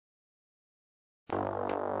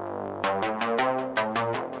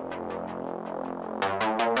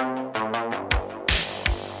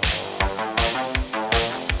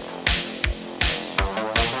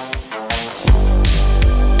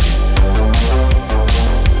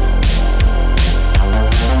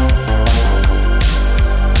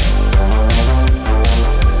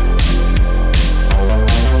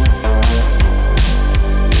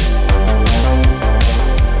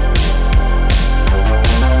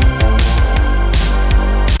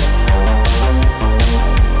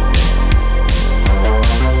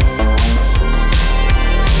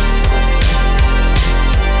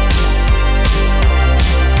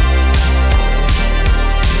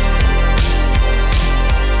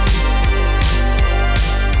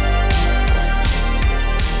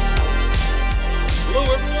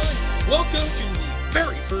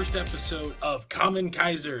episode of Common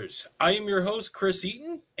Kaisers. I am your host, Chris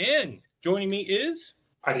Eaton, and joining me is...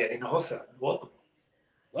 Ariel Hinojosa.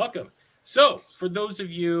 Welcome. So, for those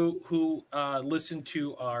of you who listen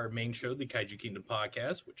to our main show, the Kaiju Kingdom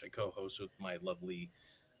podcast, which I co-host with my lovely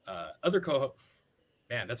other co-host...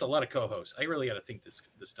 Man, that's a lot of co-hosts. I really got to think this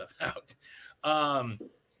stuff out.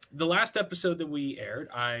 The last episode that we aired,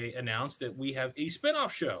 I announced that we have a spinoff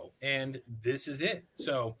show, and this is it.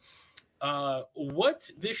 So... what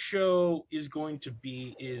this show is going to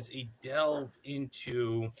be is a delve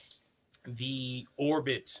into the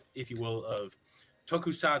orbit, if you will, of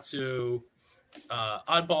tokusatsu,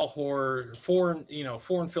 oddball horror,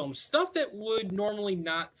 foreign films, stuff that would normally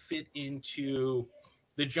not fit into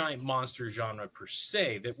the giant monster genre per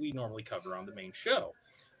se that we normally cover on the main show.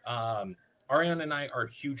 Ariane and I are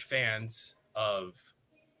huge fans of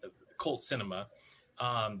cult cinema.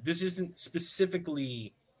 This isn't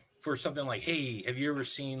specifically for something like, hey, have you ever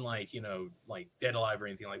seen like Dead Alive or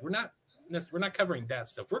anything like? We're not covering that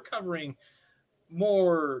stuff. We're covering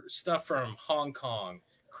more stuff from Hong Kong,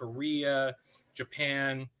 Korea,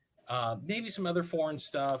 Japan, maybe some other foreign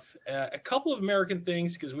stuff, a couple of American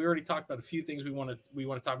things, because we already talked about a few things we want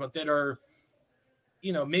to talk about that are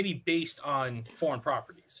maybe based on foreign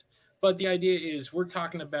properties. But the idea is we're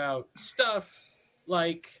talking about stuff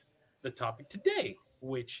like the topic today,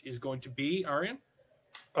 which is going to be, Ariane?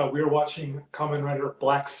 We are watching Kamen Rider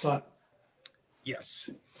Black Sun. Yes.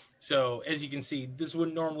 So as you can see, this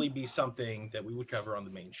would normally be something that we would cover on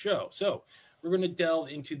the main show. So we're going to delve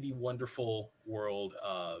into the wonderful world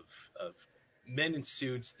of men in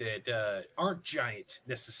suits that aren't giant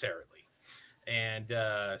necessarily. And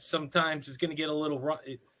sometimes it's going to get a little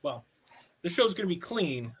the show's going to be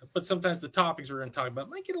clean, but sometimes the topics we're going to talk about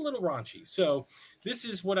might get a little raunchy. So this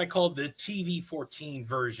is what I call the TV-14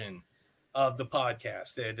 version of the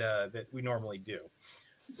podcast that we normally do.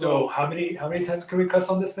 So how many times can we cuss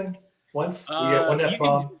on this thing? Once? We get one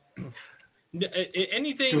F-bomb?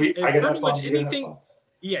 Anything. I get an F-bomb? Anything.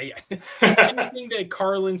 Yeah. Anything that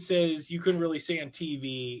Carlin says you couldn't really say on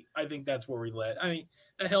TV, I think that's where we let. I mean,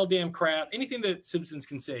 the hell damn crap. Anything that Simpsons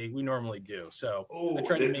can say, we normally do. So I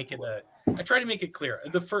try to make it clear.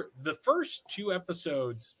 The first two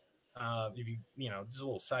episodes, if just a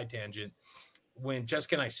little side tangent. When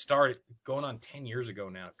Jessica and I started, going on 10 years ago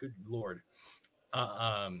now, good Lord,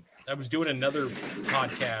 I was doing another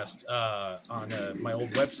podcast on my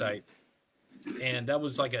old website, and that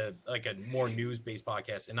was like a more news-based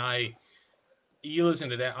podcast. And you listen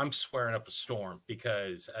to that, I'm swearing up a storm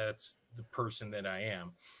because that's the person that I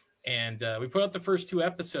am. And we put out the first two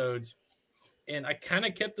episodes, and I kind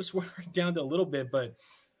of kept the swearing down to a little bit, but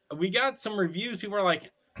we got some reviews. People are like,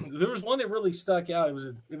 there was one that really stuck out. It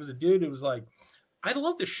was a dude who was like, I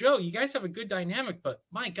love the show. You guys have a good dynamic, but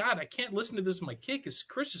my God, I can't listen to this with my kid because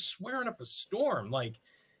Chris is swearing up a storm. Like,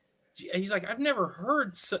 he's like, I've never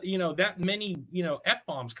heard, that many,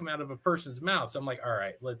 F-bombs come out of a person's mouth. So I'm like, all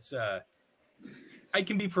right, let's, I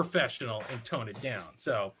can be professional and tone it down.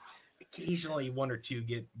 So occasionally one or two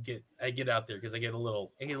I get out there because I get a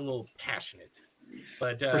little passionate.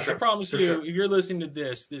 But sure. I promise you, if you're listening to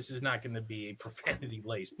this is not going to be profanity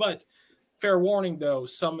laced. But fair warning, though,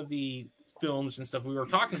 some of the films and stuff we were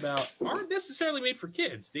talking about aren't necessarily made for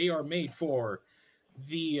kids. They are made for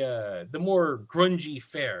the more grungy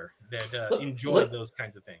fare that enjoy those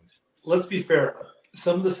kinds of things. Let's be fair.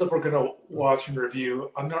 Some of the stuff we're going to watch and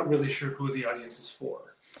review, I'm not really sure who the audience is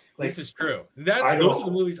for. This is true. Those are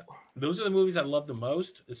the movies. Those are the movies I love the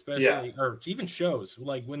most, especially or even shows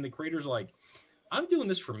like when the creators are like, I'm doing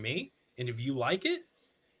this for me, and if you like it,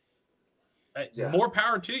 more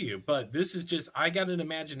power to you. But this is just, I got an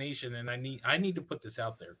imagination, and I need to put this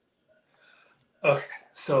out there. Okay,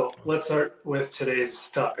 so let's start with today's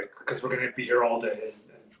topic because we're going to be here all day.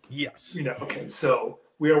 Yes. Okay, so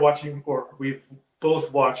we are watching, or we've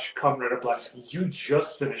both watched Kamen Rider Black Sun. You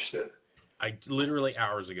just finished it. I literally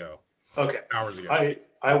hours ago. Okay. Hours ago.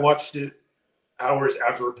 I watched it hours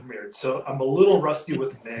after it premiered, so I'm a little rusty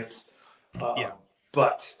with the names.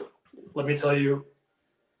 But let me tell you,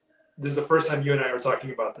 this is the first time you and I are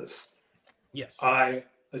talking about this. Yes. I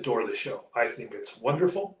adore the show. I think it's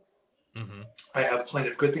wonderful. Mm-hmm. I have plenty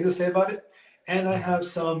of good things to say about it, and I have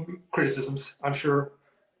some criticisms. I'm sure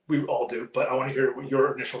we all do, but I want to hear what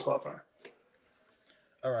your initial thoughts are.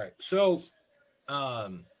 All right. So,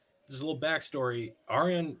 there's a little backstory.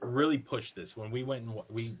 Arian really pushed this when we went and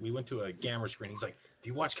we went to a Gamma screen. He's like, "Do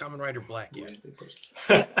you watch Kamen Rider Black yet?"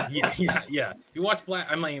 Yeah. You watch Black?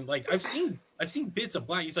 I mean, like I've seen bits of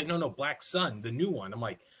Black. He's like, "No, Black Sun, the new one." I'm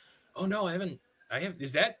like, "Oh no, I haven't.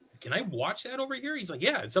 Is that? Can I watch that over here?" He's like,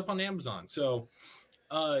 "Yeah, it's up on Amazon." So,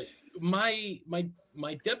 my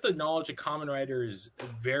my depth of knowledge of Kamen Rider is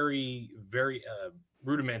very, very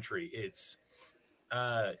rudimentary. It's,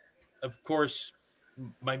 of course,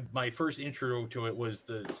 my first intro to it was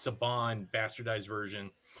the Saban bastardized version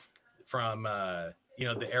from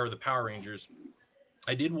the era of the Power Rangers.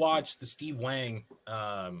 I did watch the Steve Wang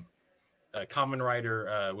Kamen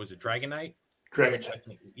Rider. Was it Dragon Knight? Dragon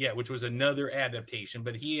Knight. Which was another adaptation,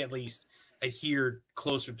 but he at least adhered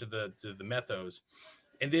closer to the mythos.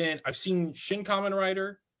 And then I've seen Shin Kamen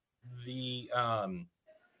Rider, the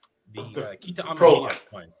Kita Amamiya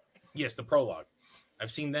one. Yes, the prologue.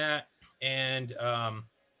 I've seen that, and I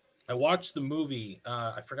watched the movie.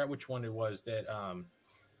 I forgot which one it was that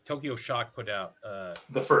Tokyo Shock put out.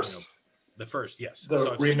 The first. The first, yes.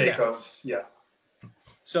 The remake of, yeah.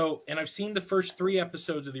 So, and I've seen the first 3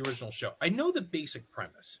 episodes of the original show. I know the basic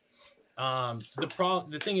premise.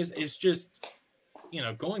 The thing is, it's just,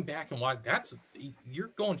 going back and watch.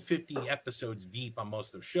 You're going 50 episodes deep on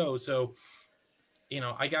most of the shows. So,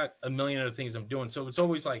 I got a million other things I'm doing. So it's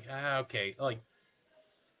always like, okay, like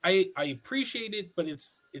I appreciate it, but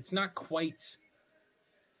it's not quite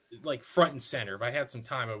like front and center. If I had some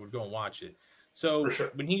time, I would go and watch it. So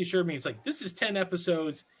when he assured me, it's like, this is 10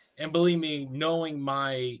 episodes. And believe me, knowing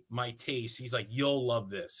my taste, he's like, you'll love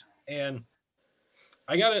this. And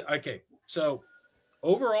I got it. Okay. So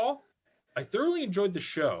overall, I thoroughly enjoyed the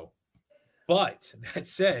show. But that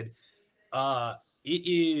said, it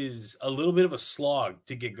is a little bit of a slog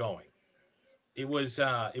to get going. It was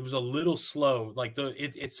a little slow. Like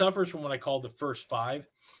it suffers from what I call the first 5.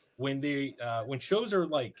 When shows are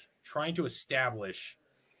like trying to establish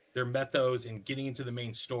their mythos and getting into the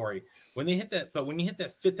main story. When you hit that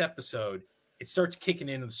 5th episode, it starts kicking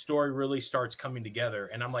in and the story really starts coming together.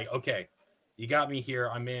 And I'm like, okay, you got me here.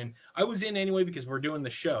 I'm in. I was in anyway because we're doing the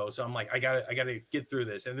show. So I'm like, I gotta get through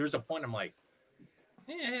this. And there's a point I'm like,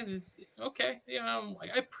 okay,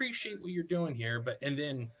 I appreciate what you're doing here. And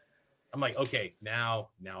then I'm like, okay, now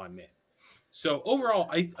I'm in. So overall,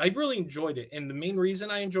 I really enjoyed it. And the main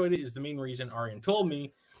reason I enjoyed it is the main reason Arian told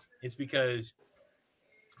me. It's because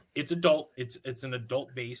it's adult. It's an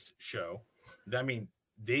adult-based show.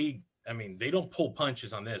 They don't pull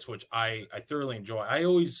punches on this, which I thoroughly enjoy.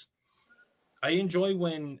 I enjoy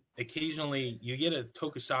when occasionally you get a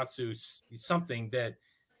tokusatsu, something that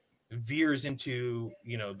veers into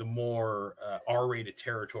the more R-rated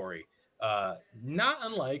territory. Not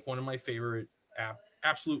unlike one of my favorite,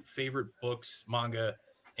 absolute favorite books, manga,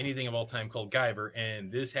 anything of all time called Guyver, and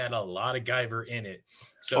this had a lot of Guyver in it.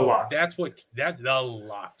 So a lot.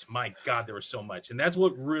 My God, there was so much, and that's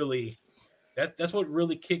what really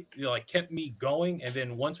kept me going. And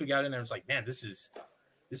then once we got in there, I was like, man, this is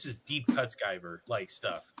deep cuts Guyver like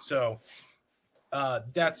stuff. So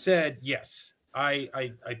that said, yes,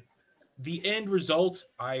 I the end result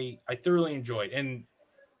I thoroughly enjoyed, and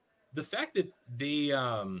the fact that they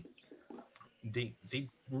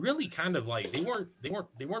really kind of like they weren't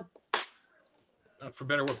for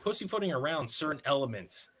better word pussyfooting around certain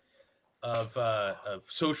elements of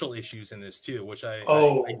social issues in this too, which I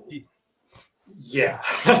did. Yeah,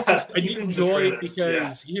 I did enjoy it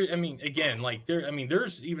because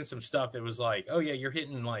there's even some stuff that was like, oh yeah, you're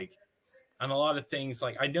hitting like on a lot of things.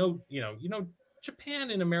 Like I know,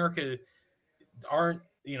 Japan and America aren't,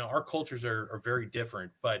 our cultures are very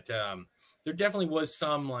different, but there definitely was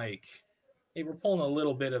some like, hey, we're pulling a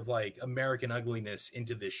little bit of like American ugliness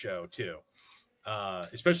into this show too.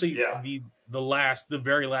 Especially the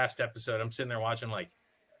very last episode. I'm sitting there watching like,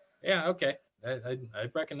 yeah, okay, I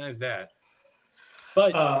recognize that.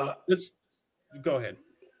 But let's go ahead.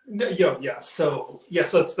 So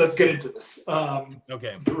let's get into this.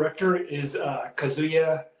 Okay. Director is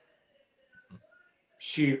Kazuya.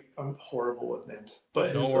 I'm horrible with names,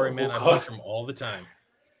 but don't worry, man. I watch them all the time.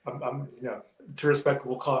 To respect,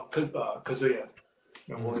 we'll call him Kazuya.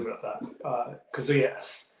 We'll leave it at that. Kazuya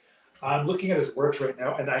S. I'm looking at his works right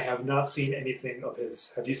now, and I have not seen anything of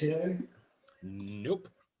his. Have you seen anything? Nope.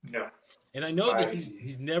 No. And I know that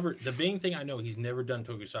he's never. The main thing I know, he's never done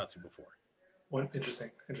tokusatsu before. Interesting.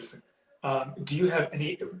 Do you have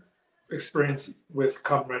any experience with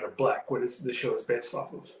Kamen Rider Black? What is the show is based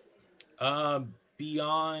off of?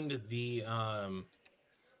 Beyond the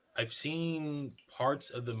I've seen parts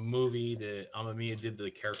of the movie that Amamiya did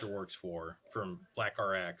the character works from Black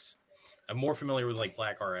RX. I'm more familiar with like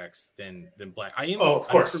Black RX than Black. I am. Of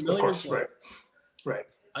course, right.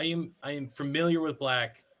 I am familiar with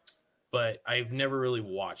Black, but I've never really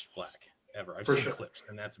watched Black ever. I've seen clips,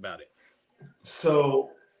 and that's about it.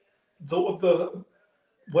 So,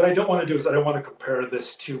 what I don't want to do is I don't want to compare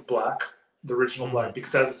this to Black, the original Black,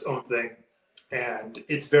 because that's its own thing. and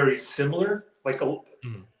it's very similar. Like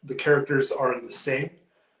the characters are the same,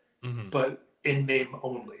 but in name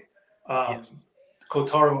only. Yes.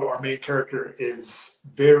 Kotaro, our main character, is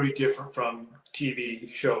very different from TV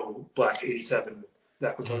show Black 87.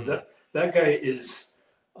 That guy is,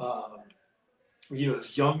 um,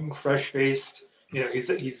 this young, fresh-faced.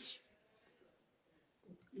 He's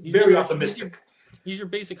very optimistic. He's your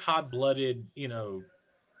basic hot-blooded,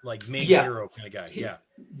 like main Yeah. hero kind of guy. Yeah.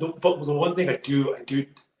 But the one thing I do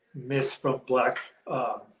miss from Black,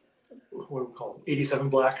 what do we call it? 87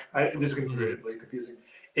 Black. This is going to be really confusing.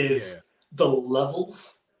 Is the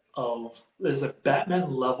levels of there's a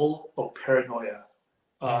Batman level of paranoia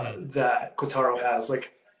that Kotaro has.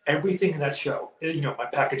 Like everything in that show, my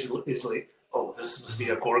package is late. Oh, this must be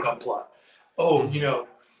a Gorgon plot. Oh,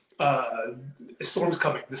 Storm's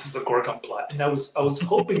coming. This is a Gorgon plot. And I was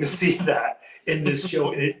hoping to see that in this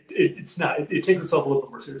show, and it's not. It takes itself a little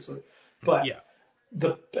bit more seriously. But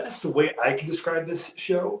the best way I can describe this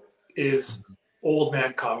show is old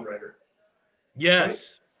man Kamen Rider.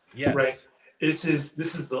 Yes. Right? Yes. Right. This is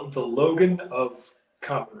the Logan of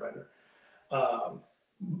Kamen Rider.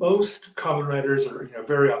 Most Kamen Riders are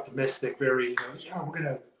very optimistic, very we're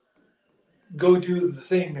gonna go do the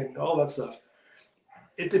thing and all that stuff.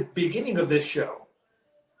 At the beginning of this show,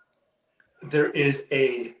 there's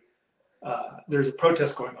a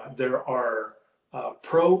protest going on. There are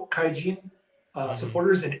pro Kaijin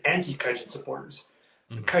supporters and anti Kaijin supporters.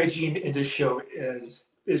 Kaijin in this show is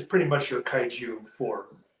pretty much your kaiju for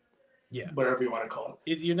whatever you want to call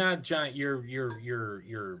it. You're not giant. You're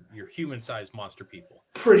human-sized monster people.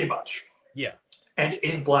 Pretty much. Yeah. And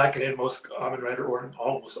in Black and in most Kamen Rider, or in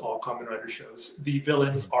almost all Kamen Rider shows, the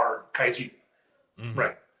villains are kaiju.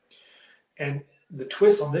 Right. And the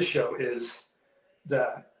twist on this show is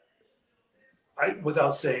that,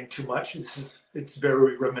 without saying too much, it's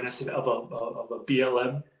very reminiscent of a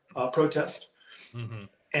BLM protest.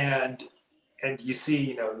 And you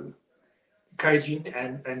see,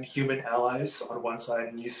 Kaijin and human allies on one side,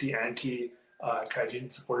 and you see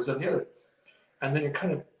anti-Kaijin supporters on the other. And then it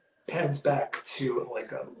kind of pans back to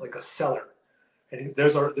like a cellar, and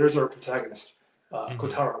there's our protagonist,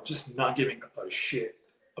 Kotaro, just not giving a shit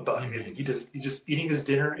about anything. He's just eating his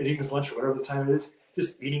dinner, eating his lunch, or whatever the time it is,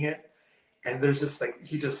 just eating it. And there's just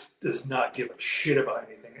he just does not give a shit about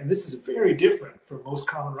anything. And this is very different from most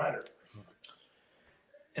Kamen Rider.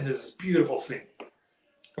 And there's this beautiful scene.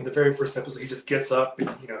 In the very first episode, he just gets up and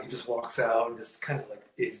he just walks out and just kind of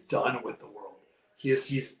is done with the world. He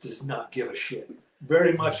does not give a shit.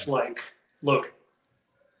 Very much like Logan.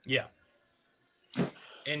 Yeah.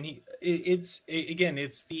 And it's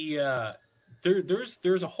the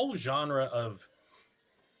there's a whole genre of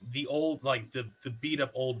the old, like the beat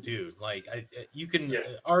up old dude. Like you can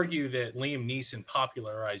argue that Liam Neeson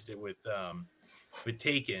popularized it with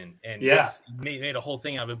Taken and made a whole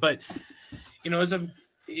thing out of it. But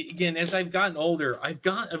as I've gotten older, I've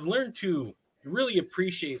learned to really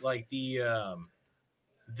appreciate like the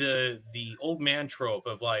old man trope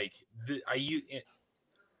of like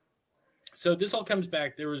so this all comes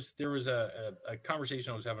back. There was a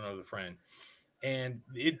conversation I was having with a friend, and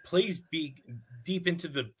it plays deep into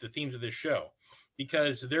the themes of this show,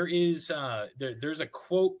 because there's a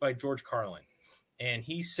quote by George Carlin, and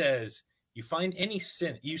he says,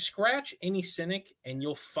 you scratch any cynic and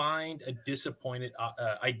you'll find a disappointed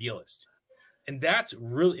idealist. And that's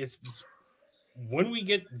really, it's when we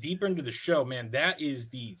get deeper into the show, man, that is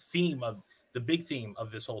the big theme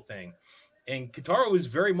of this whole thing. And Kotaro is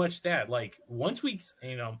very much that. Like, once we,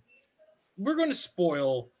 we're going to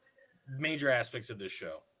spoil major aspects of this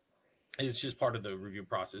show. It's just part of the review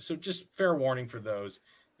process. So just fair warning for those.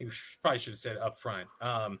 I probably should have said it up front.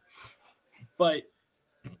 But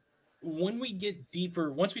when we get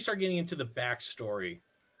deeper, once we start getting into the backstory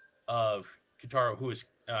of Kotaro, who is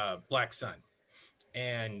Black Sun,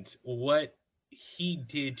 and what he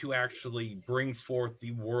did to actually bring forth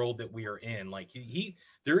the world that we are in, like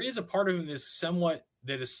there is a part of him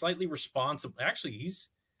that is slightly responsible. Actually, he's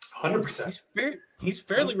 100%. He's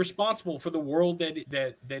fairly responsible for the world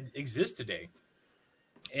that exists today.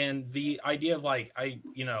 And the idea of like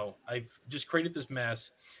I've just created this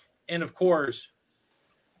mess, and of course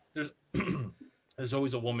there's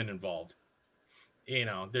always a woman involved.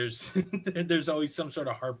 There's always some sort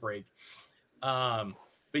of heartbreak.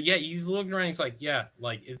 But yeah, he's looking around. He's like,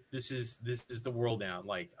 this is the world now.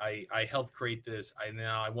 Like I helped create this.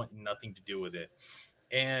 I want nothing to do with it.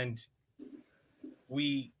 And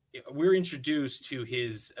we're introduced to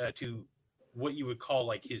his to what you would call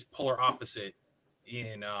like his polar opposite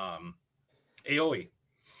in Aoi,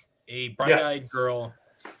 a bright-eyed girl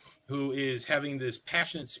who is having this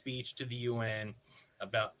passionate speech to the UN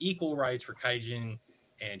about equal rights for kaijin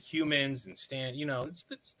and humans and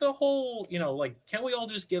it's the whole, like, can we all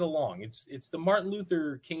just get along? It's the Martin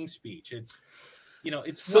Luther King speech. It's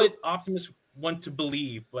what optimists want to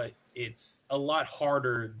believe, but it's a lot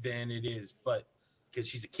harder than it is. But because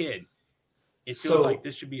she's a kid, it feels like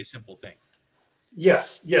this should be a simple thing.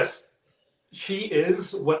 Yes, yes. She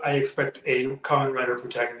is what I expect a Kamen Rider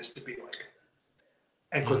protagonist to be like.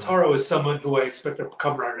 And Kotaro is someone who I expect a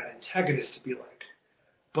Kamen Rider antagonist to be like.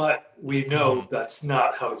 But we know that's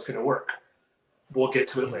not how it's going to work. We'll get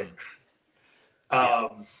to it later.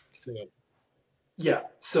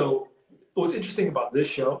 So what's interesting about this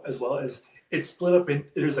show as well is it's split up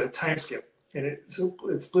there's a time skip. And it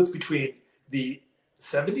splits between the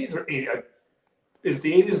 70s or 80s. Is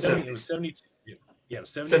the 80s or 70s? It was 72. Yeah,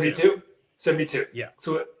 72. 72. Yeah.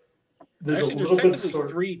 So there's a little bit of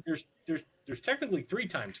story. There's technically 3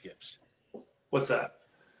 time skips. What's that?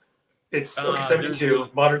 It's 72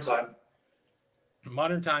 modern time.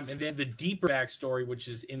 Modern time, and then the deeper backstory, which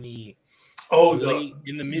is in the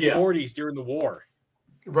in the mid 40s during the war.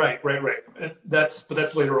 Right. And that's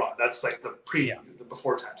later on. That's like the the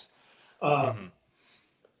before times.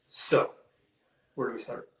 So where do we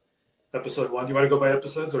start? Episode 1. You want to go by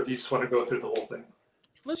episodes, or do you just want to go through the whole thing?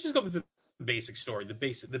 Let's just go through the basic story, the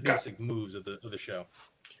basic moves of the show.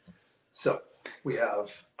 So we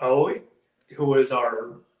have Aoi, who is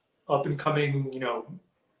our up and coming.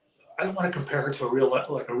 I don't want to compare her to a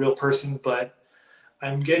real person, but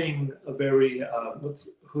I'm getting a very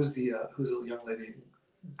who's the young lady?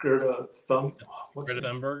 Greta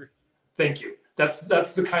Thunberg. Thank you. That's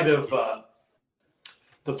the kind of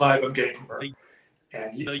the vibe I'm getting from her.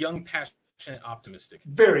 The young, passionate, optimistic.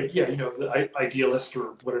 Very, the idealist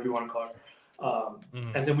or whatever you want to call her.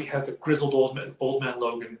 And then we have the grizzled old man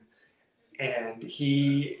Logan, and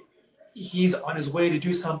he's on his way to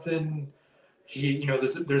do something.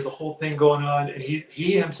 There's a whole thing going on, and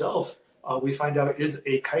he himself, we find out, is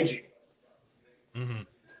a kaiji.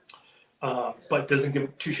 But doesn't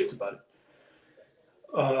give 2 shits about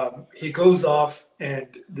it. He goes off, and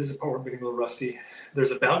this is the part where I'm getting a little rusty.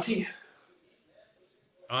 There's a bounty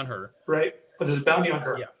on her, right? But there's a bounty on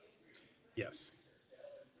her. Yeah. Yes.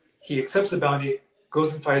 He accepts the bounty,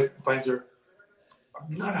 goes and finds her.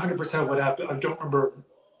 I'm not 100% what happened. I don't remember.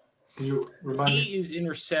 Can you remind me? He is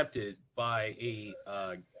intercepted by a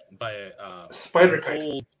spider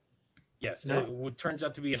kaiju. Yes. No. It turns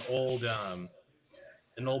out to be an old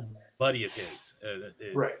buddy of his,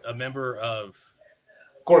 right? A member of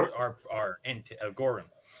Gorum. Our Gorum.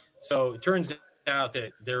 So it turns out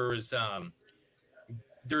that there was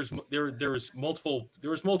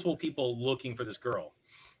multiple people looking for this girl,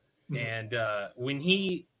 and when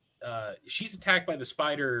she's attacked by the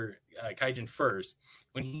spider kaijin first.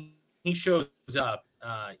 When he shows up,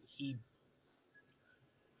 he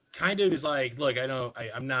kind of is like, look,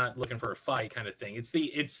 I'm not looking for a fight, kind of thing. It's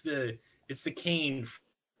the Kane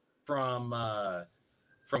from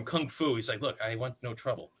Kung Fu. He's like, look, I want no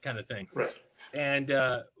trouble, kind of thing. Right. And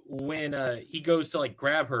when he goes to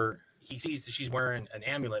grab her, he sees that she's wearing an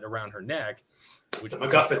amulet around her neck, which is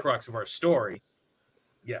the crux of our story.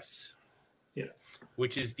 Yes. Yeah.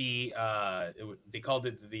 Which is they called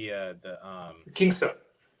it the Kingstone.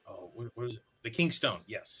 Oh, what was it? The Kingstone.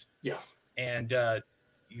 Yes. Yeah. And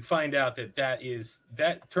you find out that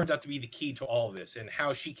turns out to be the key to all of this, and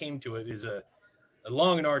how she came to it is a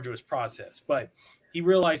long and arduous process. But he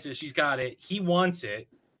realizes she's got it. He wants it.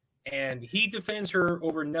 And he defends her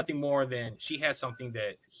over nothing more than she has something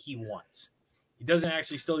that he wants. He doesn't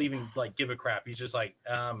actually still even give a crap. He's just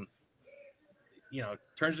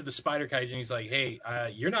turns to the spider kaiju and he's like, hey,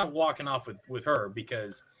 you're not walking off with her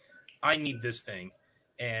because I need this thing.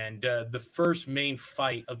 And the first main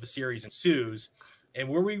fight of the series ensues, and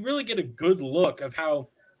where we really get a good look of how,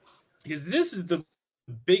 because this is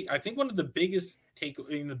I think one of the biggest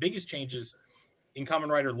changes in Kamen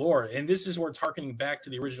Rider lore, and this is where it's harkening back to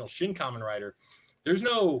the original Shin Kamen Rider. There's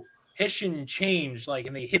no Hessian change,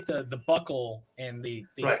 and they hit the buckle and they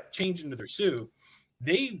change into their suit.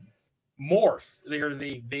 They morph. They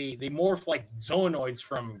morph like Zoonoids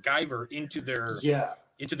from Guyver into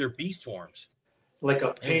their beast forms. Like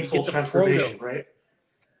a painful transformation, right?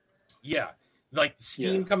 Yeah.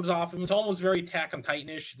 Steam comes off them. It's almost very Attack on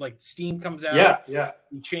Titan-ish. Steam comes out. Yeah.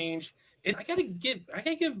 You change. And I gotta give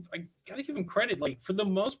him credit. For the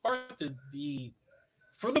most part,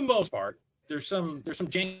 there's some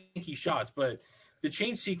janky shots, but the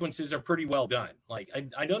change sequences are pretty well done.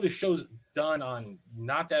 I know the show's done on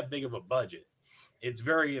not that big of a budget. It's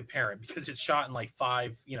very apparent because it's shot in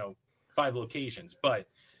 5 locations. But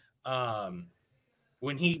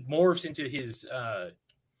when he morphs into his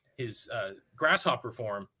grasshopper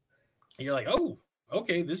form, you're like, oh,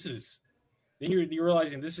 okay, this is. Then you're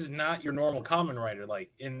realizing this is not your normal Kamen Rider.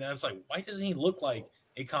 Like, and I was like, why doesn't he look like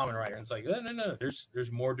a Kamen Rider? And it's like, no,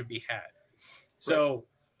 there's more to be had. So right.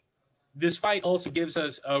 This fight also gives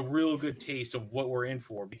us a real good taste of what we're in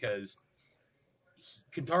for, because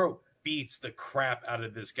Kentaro beats the crap out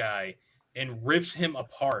of this guy and rips him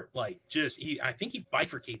apart. Like, I think he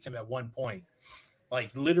bifurcates him at one point,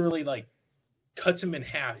 like literally like cuts him in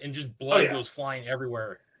half, and just blood goes flying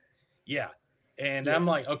everywhere. Yeah, and I'm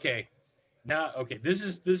like, okay. Now, okay, this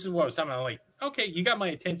is what I was talking about. I'm like, okay, you got my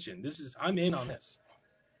attention. I'm in on this.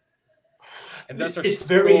 And that's our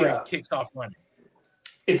story kicks off running.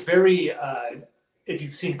 It's very, if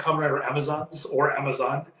you've seen Kamen Rider Amazons or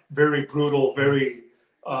Amazon, very brutal, very,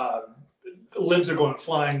 limbs are going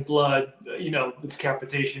flying, blood,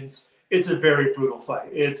 decapitations. It's a very brutal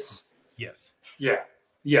fight. Yes. Yeah.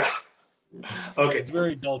 Okay. It's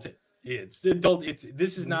very adult.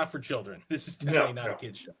 This is not for children. This is definitely not a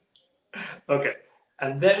kid's show. Okay,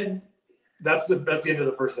 and then that's the end of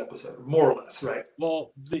the first episode, more or less, right?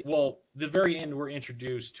 Well, the very end, we're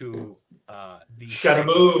introduced to the Shadow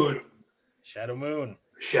Moon. Shadow Moon,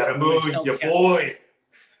 your boy,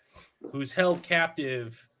 who's held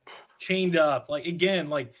captive, chained up. Like, again,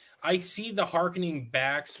 like I see the harkening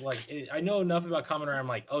backs. Like, I know enough about Kamen Rider. I'm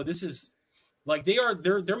like, oh, this is like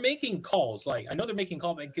they're making calls. Like, I know they're making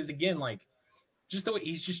calls because, again, like, just the way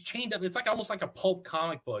he's just chained up, it's like almost like a pulp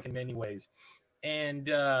comic book in many ways. And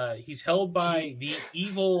he's held by the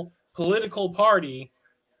evil political party.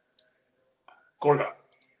 Gorgon.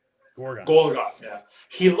 Yeah.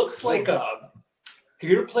 He looks like. Have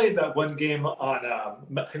you ever played that one game on?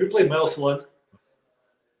 Have you played Metal Slug?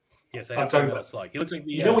 Yes, I have played Metal Slug. He looks like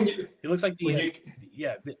the. He looks like the.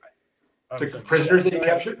 The prisoners that you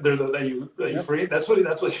capture, that you free. That's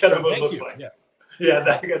what Shadow Moon looks like. Yeah,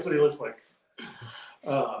 that's what he looks like.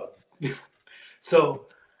 So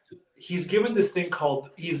he's given this thing called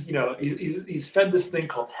he's fed this thing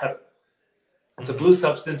called heaven. It's a blue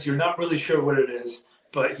substance. You're not really sure what it is,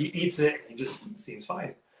 but he eats it and he just seems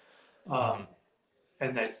fine.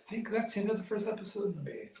 And I think that's the end of the first episode.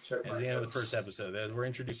 That's the end of the first episode. We're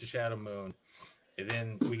introduced to Shadow Moon, and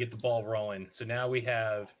then we get the ball rolling. So now we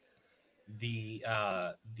have the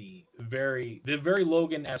very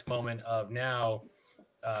Logan-esque moment of now.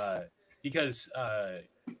 Because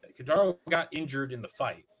Kentaro got injured in the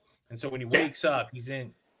fight, and so when he wakes up, he's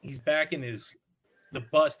back in the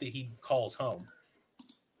bus that he calls home.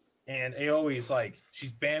 And Aoi's like,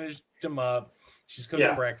 she's bandaged him up, she's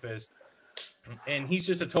cooking breakfast, and he's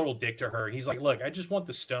just a total dick to her. He's like, look, I just want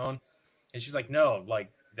the stone, and she's like, no,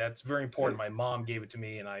 like that's very important. My mom gave it to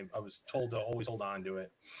me, and I was told to always hold on to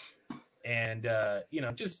it. And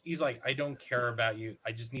he's like, I don't care about you.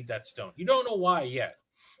 I just need that stone. You don't know why yet.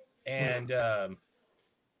 And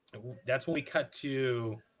that's when we cut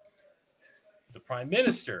to the Prime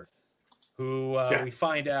Minister, who we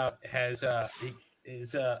find out is a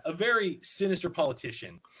very sinister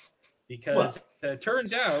politician, because it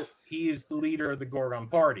turns out he is the leader of the Gorgon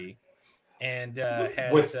Party, and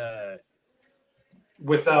has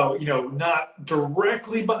without not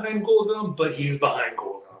directly behind Gorgon, but he's behind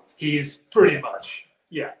Gorgon. He's pretty much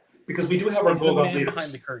because we do have our Gorgon leaders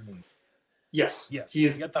behind the curtain. Yes. He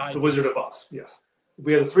is the Wizard of Oz. Yes.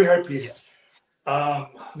 We have the three high priests. Yes.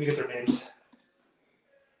 Let me get their names.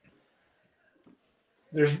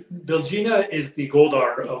 There's Bilgina is the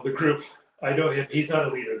Goldar of the group. I know him. He's not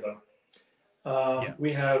a leader though.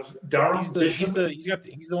 We have Darum. He's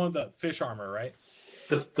the one with the fish armor, right?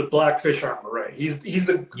 The black fish armor, right? He's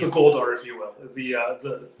the Goldar, if you will.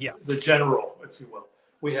 The general, if you will.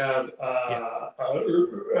 We have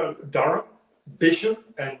Darum, Bishop,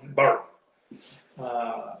 and Barum.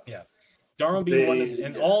 Darum being one of them,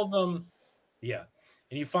 and all of them, and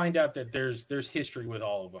you find out that there's history with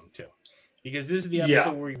all of them too, because this is the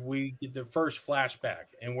episode where we get the first flashback,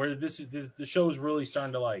 and where the show is really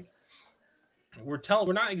starting to like, we're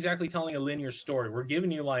not exactly telling a linear story. We're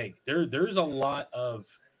giving you like there's a lot to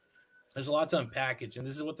unpackage, and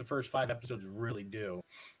this is what the first 5 episodes really do.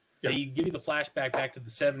 They give you the flashback back to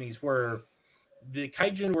the 70s, where the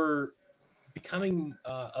Kaijin were becoming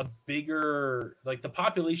a bigger, like the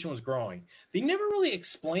population was growing. They never really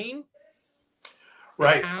explain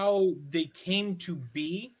how they came to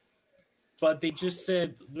be, but they just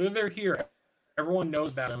said they're here. Everyone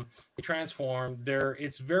knows about them. They transform.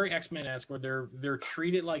 It's very X-Men-esque, where they're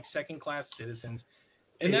treated like second-class citizens,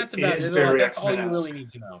 and that's about it. That's all you really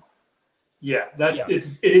need to know. Yeah,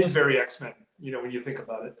 it is very X-Men. When you think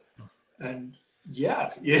about it, and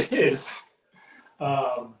it is.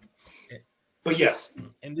 But yes,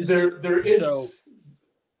 And this there is. so.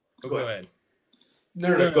 Go ahead. ahead.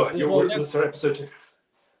 No, go ahead. Well, Let's start episode 2.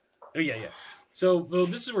 Oh yeah. So well,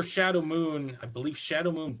 this is where Shadow Moon, I believe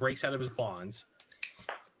Shadow Moon breaks out of his bonds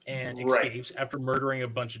and escapes after murdering a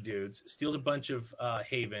bunch of dudes, steals a bunch of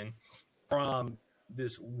Haven from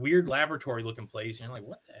this weird laboratory-looking place, and you're like,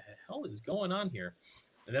 what the hell is going on here?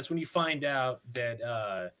 And that's when you find out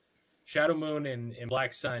that Shadow Moon and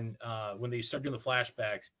Black Sun, when they start doing the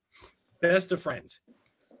flashbacks, best of friends.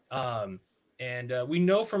 And we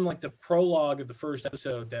know from like the prologue of the first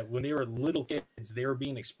episode that when they were little kids, they were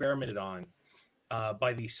being experimented on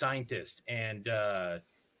by these scientists, and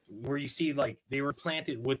where you see like they were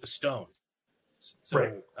planted with the stones.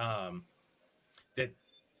 So that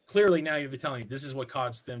clearly now you're telling me this is what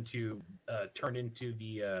caused them to turn into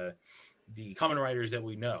the Kamen Riders that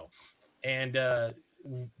we know, and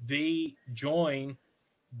they join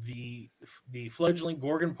the fledgling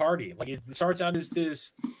Gorgon Party. Like it starts out as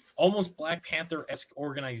this almost Black Panther-esque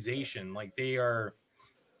organization. Like they're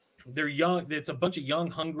young. It's a bunch of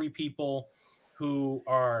young, hungry people who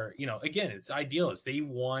are, again, it's idealists. They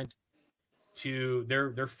want to.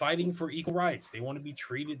 They're fighting for equal rights. They want to be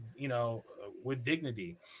treated, with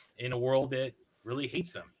dignity in a world that really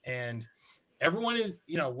hates them. And everyone is,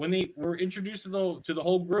 when they were introduced to the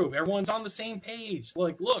whole group, everyone's on the same page.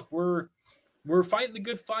 Like, look, we're fighting the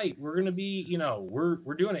good fight. We're gonna be,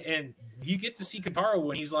 we're doing it. And you get to see Kotaro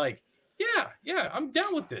when he's like, yeah, I'm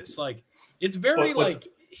down with this. Like, it's very like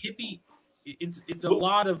hippie. It's a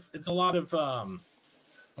lot of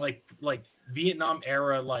like Vietnam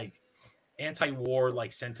era, like anti-war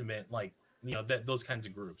like sentiment, like that those kinds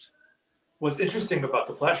of groups. What's interesting about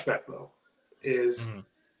the flashback though is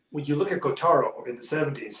when you look at Kotaro in the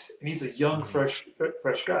 70s, and he's a young, fresh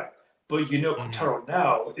guy. But Kotaro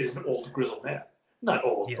now is an old, grizzled man. Not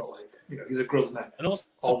old, but like, he's a grizzled man. And also,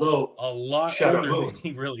 although a lot Shadow older Moon, than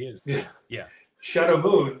he really is. Yeah. Shadow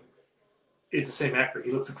Moon is the same actor.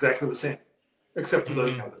 He looks exactly the same, except for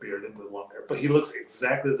the beard and the long hair. But he looks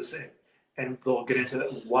exactly the same. And they'll get into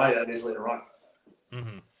why that is later on.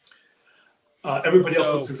 Everybody else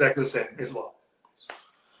looks exactly the same as well.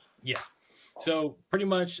 Yeah. So pretty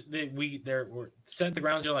much we're set the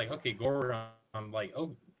grounds. You're like, okay, Gordon. I'm like,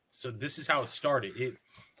 oh, so this is how it started. It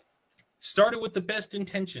started with the best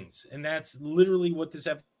intentions, and that's literally what this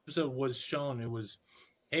episode was shown. It was,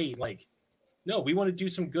 hey, like, no, we want to do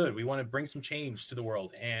some good. We want to bring some change to the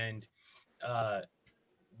world, and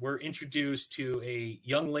we're introduced to a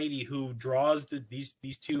young lady who draws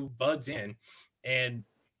these two buds in, and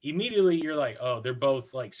immediately you're like, oh, they're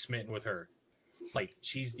both like smitten with her. Like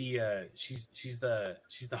she's the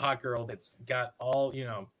hot girl that's got all,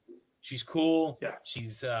 she's cool. Yeah.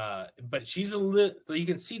 She's but she's a little, you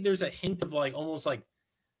can see there's a hint of like almost like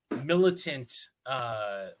militant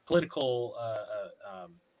political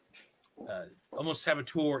almost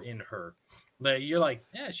saboteur in her. But you're like,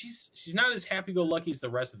 yeah, she's not as happy-go-lucky as the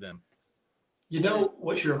rest of them. You know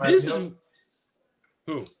what she reminds me of?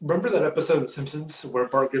 Who? Remember that episode of The Simpsons where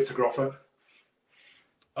Bart gets a girlfriend?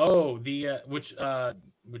 Oh, which are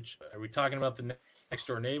we talking about, the next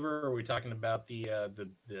door neighbor, or are we talking about the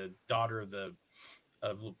daughter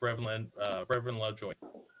of Reverend Lovejoy?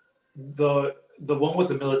 The one with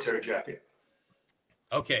the military jacket.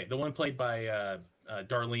 Okay, the one played by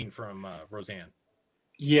Darlene from Roseanne.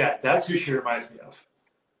 Yeah, that's who she reminds me of.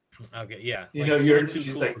 Okay, yeah. You're too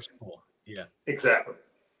cool for school. Yeah. Exactly.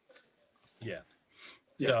 Yeah.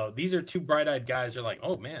 So these are two bright-eyed guys. They're like,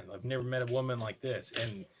 oh man, I've never met a woman like this,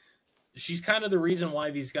 and she's kind of the reason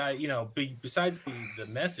why these guys, besides the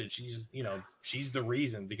message, she's the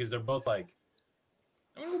reason, because they're both like,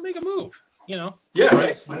 I'm gonna make a move, Yeah,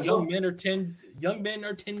 right. Young men are tend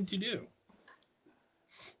to do.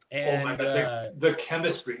 And oh my God, the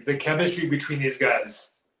chemistry between these guys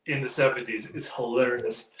in the 70s is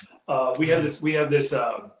hilarious. We have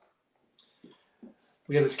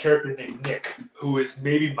this character named Nick, who is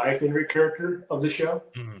maybe my favorite character of the show.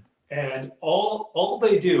 And all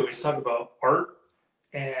they do is talk about art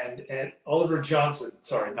and Oliver Johnson.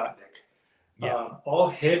 Sorry, not Nick. Yeah. All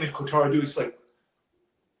him and Kotaro do is like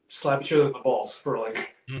slap each other in the balls for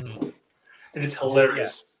like, and it's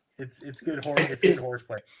hilarious. Yeah. It's good horse. It's good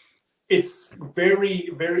horseplay. It's very,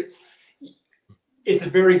 very. It's a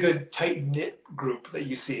very good tight knit group that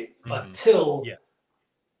you see until. Yeah.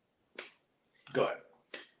 Go ahead.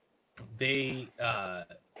 They a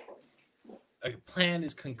plan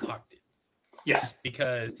is concocted. Yes.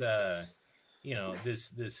 Because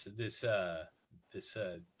this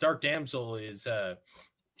dark damsel is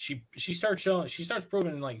she starts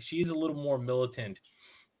proving like she's a little more militant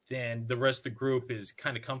than the rest of the group is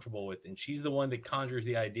kind of comfortable with, and she's the one that conjures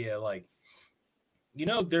the idea like,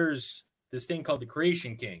 there's this thing called the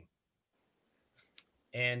Creation King,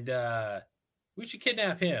 and we should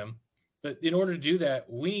kidnap him. But in order to do that,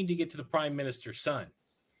 we need to get to the Prime Minister's son.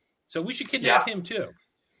 So we should kidnap Yeah. him too.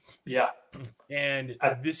 Yeah. And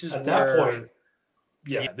this is At where, that point,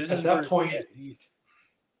 this at is that where, point,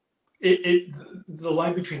 the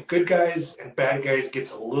line between good guys and bad guys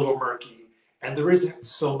gets a little murky, and there isn't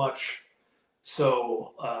so much.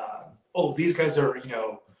 So, these guys are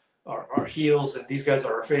our heels, and these guys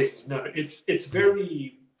are our faces. No, it's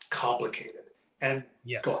very complicated. And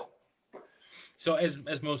yes. go on. So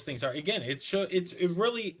as most things are, again, it's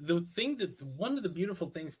really the thing that one of the beautiful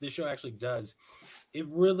things this show actually does. It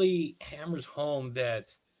really hammers home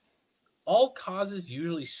that all causes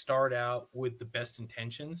usually start out with the best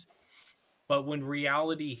intentions, but when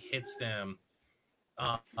reality hits them,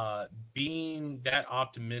 being that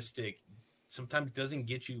optimistic sometimes doesn't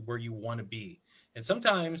get you where you want to be. And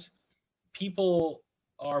sometimes people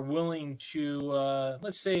are willing to,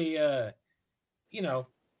 let's say,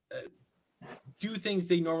 do things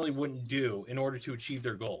they normally wouldn't do in order to achieve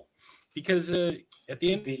their goal. Because at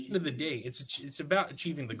the end of the day, it's about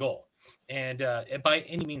achieving the goal, and by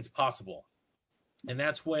any means possible. And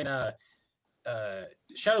that's when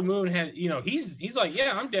Shadow Moon had, he's like,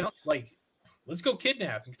 yeah, I'm down. Like, let's go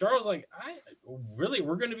kidnap. And Kitaro's like,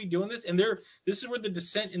 we're going to be doing this. And this is where the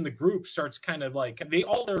dissent in the group starts kind of like, they're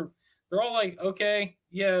all like, okay,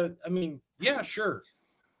 yeah, I mean, yeah, sure,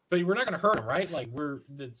 but we're not going to hurt him, right? Like we're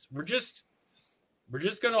just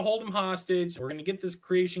going to hold him hostage. We're going to get this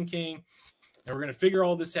Creation King, and we're going to figure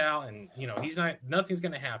all this out. And nothing's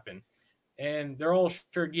going to happen. And they're all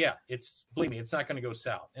sure, yeah, believe me, it's not going to go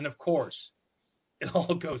south. And of course, it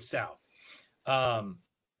all goes south.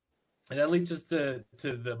 And that leads us to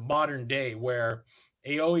the modern day where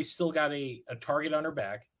Aoi's still got a target on her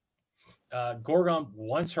back. Gorgon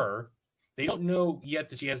wants her. They don't know yet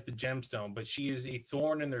that she has the gemstone, but she is a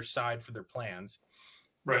thorn in their side for their plans.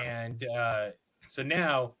 Right. And so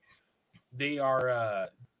now they are,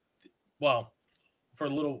 for a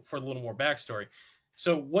little more backstory.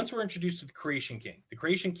 So once we're introduced to the Creation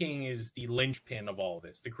King is the linchpin of all of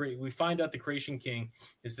this. We find out the Creation King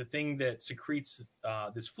is the thing that secretes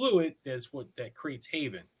this fluid that creates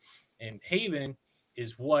Haven, and Haven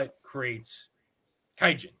is what creates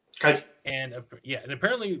Kaijin. And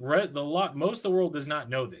apparently most of the world does not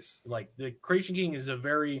know this. Like the Creation King is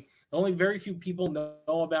only very few people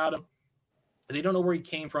know about him. They don't know where he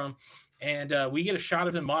came from, and we get a shot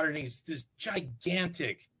of him modern. He's this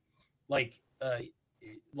gigantic, like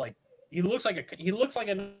he looks like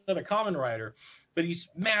another Kamen Rider, but he's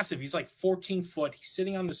massive. He's like 14 foot. He's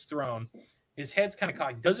sitting on this throne. His head's kind of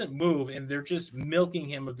cocked, doesn't move, and they're just milking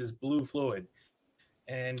him of this blue fluid.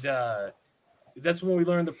 And that's when we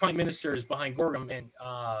learn the Prime Minister is behind Gorgon, and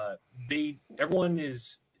everyone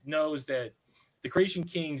knows that the Creation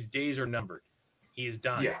King's days are numbered. He is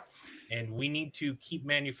done. Yeah. And we need to keep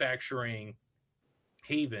manufacturing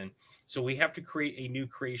Haven, so we have to create a new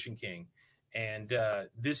Creation King. And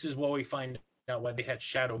this is what we find out why they had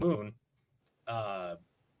Shadow Moon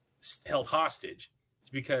held hostage. It's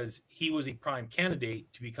because he was a prime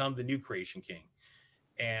candidate to become the new Creation King.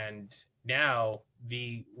 And now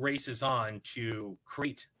the race is on to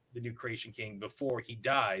create the new Creation King before he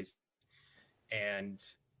dies and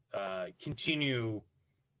continue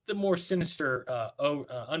the more sinister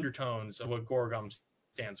undertones of what Gorgon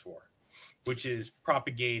stands for, which is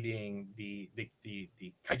propagating the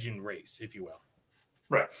Kaijin race, if you will.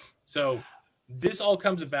 Right. So this all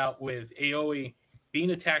comes about with Aoi being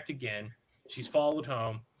attacked again. She's followed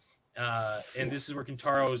home. And this is where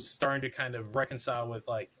Kentaro's starting to kind of reconcile with,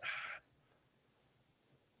 like,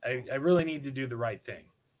 I really need to do the right thing.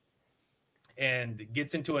 And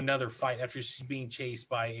gets into another fight after she's being chased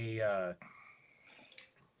by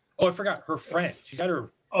I forgot, her friend. She's got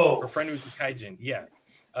her friend who's the Kaijin. Yeah.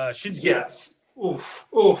 Shinsuke. Yes. Oof.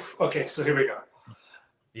 Okay, so here we go.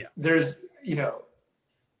 Yeah. There's,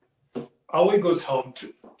 Aoi goes home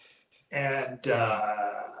and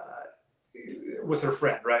with her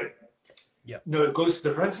friend, right? Yeah. No, it goes to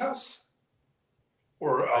the friend's house?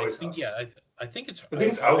 Or Aoi's house? Yeah, I think it's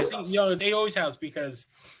Aoi's house. It's Aoi's house because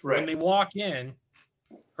when they walk in,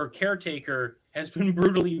 her caretaker has been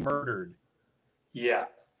brutally murdered. Yeah.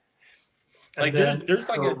 Like there's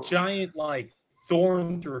like a giant like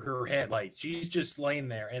thorn through her head. Like she's just laying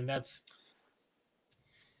there, and that's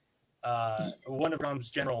one of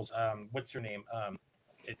Rom's generals. What's her name?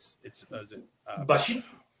 It's Bashi?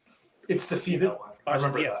 It's the female one. I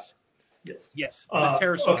remember that. Yes.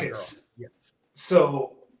 The okay. Girl. Yes.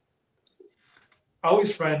 So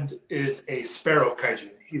Aoi's friend is a Sparrow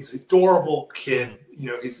Kaijin. He's an adorable kid.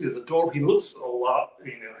 He's adorable. He looks a lot.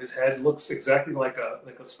 His head looks exactly like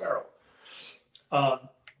a sparrow. Um,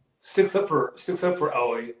 sticks up for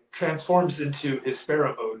Aoi, transforms into his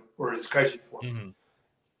sparrow mode or his kaijin form. Mm-hmm.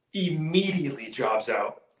 Immediately jobs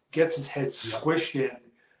out, gets his head Yep. squished in.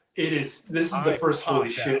 This is the Eye first holy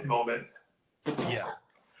popped shit out. moment. Yeah.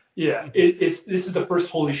 Yeah, this is the first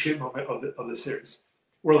holy shit moment of the series.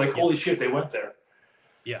 We're like, Yep. holy shit, they went there.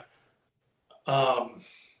 Yeah.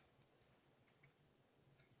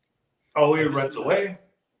 Aoi runs away.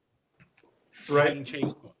 Right. Being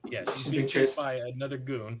chased. Yeah, she's She's being chased by another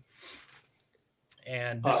goon.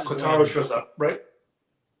 And this is Kotaro when shows up, right?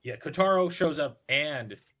 Yeah, Kotaro shows up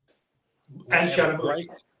and Shadow Moon. Right?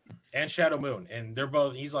 And Shadow Moon. And they're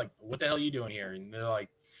both he's like, what the hell are you doing here? And they're like,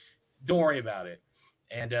 don't worry about it.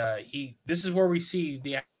 And this is where we see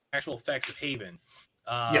the actual effects of Haven.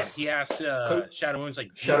 Yes. He asked Shadow Moon's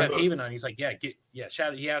like, do you have Haven on? He's like, yeah,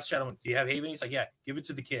 Shadow. He asked Shadow Moon, do you have Haven? He's like, yeah, give it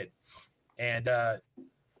to the kid. And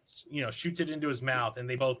shoots it into his mouth, and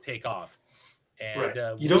they both take off. And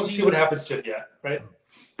right. You don't see what happens to it yet, right?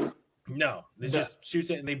 No, they just shoots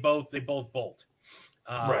it, and they both bolt.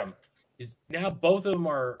 Right. Now both of them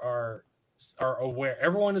are aware.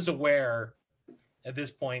 Everyone is aware at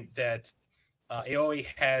this point that Aoi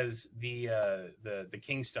has the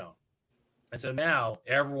Kingstone, and so now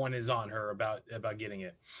everyone is on her about getting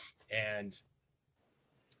it, and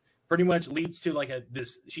pretty much leads to like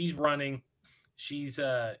she's running.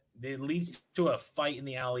 It leads to a fight in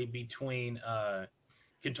the alley between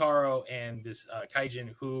Kintaro and this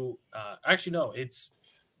Kaijin who actually no, it's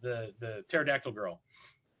the pterodactyl girl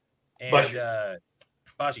and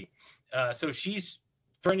Bashi. So she's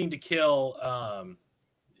threatening to kill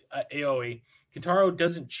Aoi. Kintaro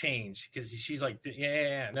doesn't change because she's like,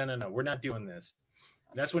 no, we're not doing this.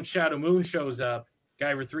 And that's when Shadow Moon shows up,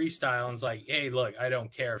 Guyver 3 style, and is like, hey, look, I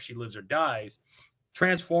don't care if she lives or dies.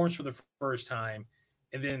 Transforms for the first time,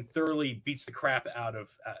 and then thoroughly beats the crap out of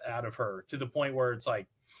her to the point where it's like,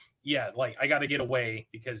 yeah, like I got to get away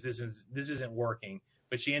because this isn't working.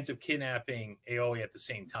 But she ends up kidnapping Aoi at the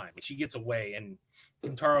same time. She gets away, and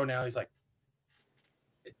Kintaro now he's like,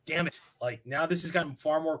 damn it! Like now this has gotten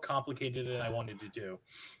far more complicated than I wanted to do,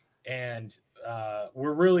 and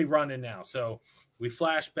we're really running now. So we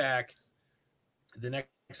flash back. The next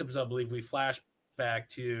episode, I believe, we flash back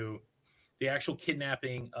to the actual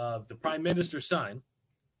kidnapping of the prime minister's son,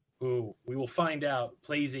 who we will find out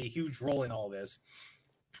plays a huge role in all this.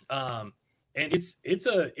 And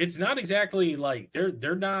it's not exactly like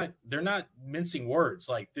they're not mincing words.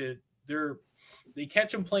 Like they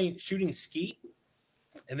catch him shooting skeet,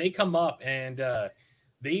 and they come up and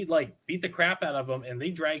they like beat the crap out of him, and they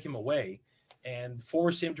drag him away and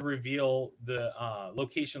force him to reveal the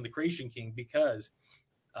location of the Creation King because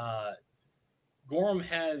Gorham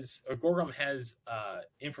has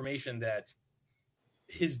information that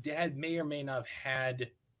his dad may or may not have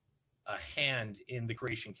had a hand in the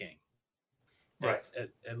Creation King. Right.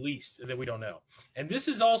 At least that we don't know. And this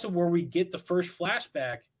is also where we get the first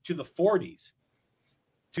flashback to the 40s,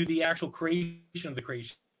 to the actual creation of the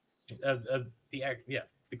creation the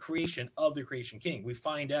creation of the Creation King. We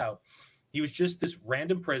find out he was just this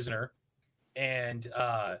random prisoner, and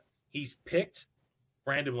he's picked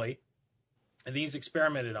randomly, and he's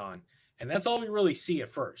experimented on, and that's all we really see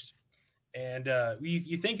at first. And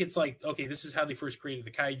you think it's like, okay, this is how they first created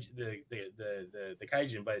the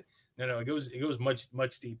kaijin, but no, it goes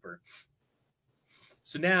much deeper.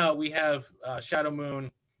 So now we have Shadow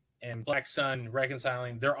Moon and Black Sun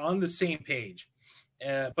reconciling. They're on the same page,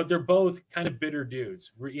 but they're both kind of bitter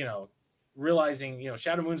dudes. Realizing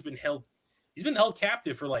Shadow Moon's been held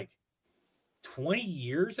captive for like 20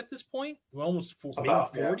 years at this point, almost maybe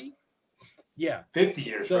 40. Yeah. 50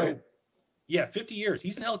 years, right? Yeah, 50 years.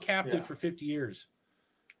 He's been held captive for 50 years.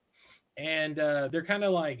 And they're kind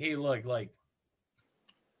of like, hey, look, like,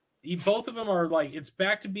 both of them are like, it's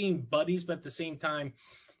back to being buddies, but at the same time,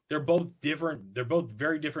 they're both different. They're both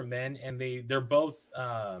very different men, and they're both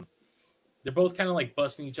kind of like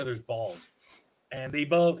busting each other's balls. And they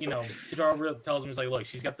both, Kintaro tells him, he's like, look,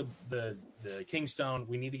 she's got the Kingstone.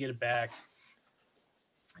 We need to get it back.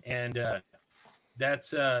 And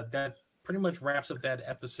that pretty much wraps up that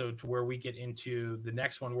episode to where we get into the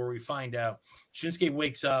next one where we find out Shinsuke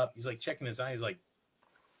wakes up. He's like checking his eyes, like,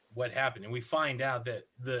 what happened? And we find out that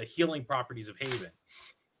the healing properties of Haven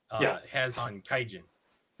has on Kaijin,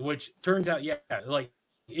 which turns out, like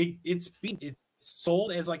it's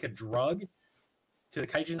sold as like a drug to the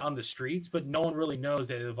Kaijin on the streets, but no one really knows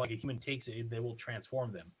that if like a human takes it, they will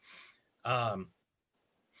transform them.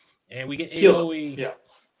 And we get Aoi.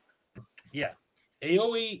 Yeah.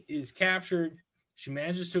 Aoi is captured. She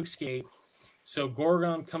manages to escape. So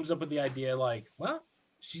Gorgon comes up with the idea like, well,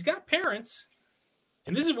 she's got parents.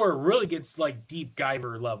 And this is where it really gets like deep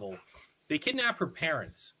Guyver level. They kidnap her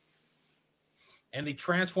parents and they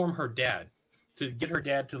transform her dad to get her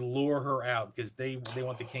dad to lure her out because they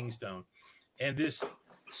want the Kingstone. And this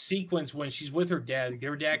sequence when she's with her dad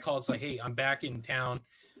calls like, hey, I'm back in town.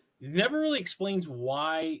 It never really explains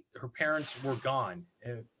why her parents were gone.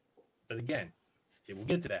 But again, we'll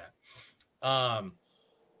get to that.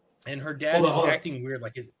 And her dad is acting weird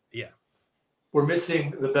like his, yeah. We're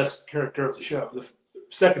missing the best character of the show, the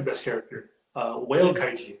second best character, Whale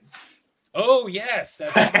Kaijin. Oh, yes,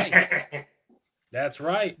 that's right. That's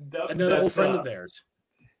right. Another old friend of theirs.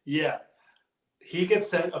 Yeah. He gets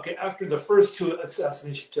sent, okay, after the first two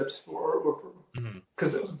assassination tips,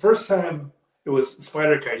 because the first time it was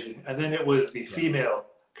Spider Kaijin, and then it was the female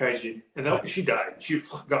Kaijin, and then she died. She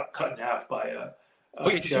got cut in half by it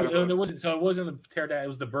wasn't the pterodactyl, it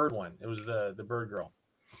was the bird one. It was the bird girl.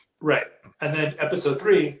 Right. And then episode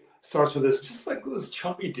 3 starts with this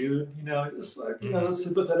chumpy dude, just like, this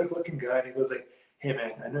sympathetic looking guy. And he goes like, hey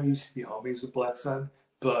man, I know you used to be homies with Black Sun,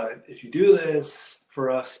 but if you do this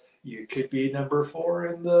for us, you could be number 4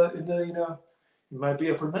 in the, you might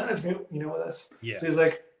be upper management, with us. Yeah. So he's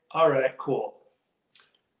like, all right, cool.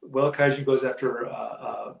 Well, Kaijin goes after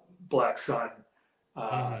Black Sun.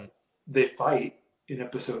 They fight in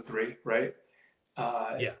episode 3, right?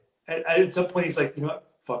 Yeah. And at some point he's like, you know what?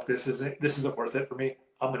 Fuck, this isn't worth it for me.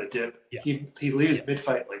 I'm gonna dip. Yeah. He leaves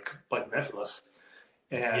mid-fight like Mephiles,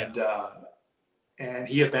 and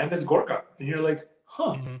he abandons Gorgon. And you're like,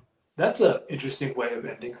 huh, that's an interesting way of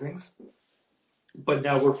ending things. But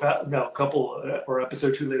now a couple or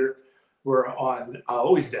episode 2 later, we're on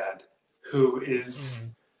Aoi's dad, who is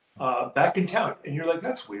back in town, and you're like,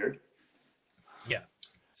 that's weird. Yeah.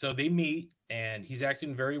 So they meet, and he's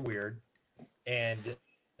acting very weird, and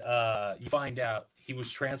you find out he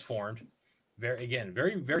was transformed. Very,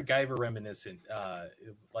 very Guyver reminiscent,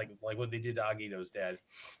 like what they did to Agito's dad.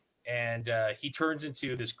 And he turns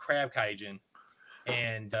into this crab kaijin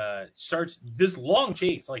and starts this long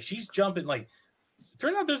chase. Like she's jumping. Like,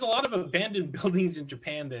 turns out there's a lot of abandoned buildings in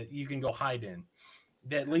Japan that you can go hide in.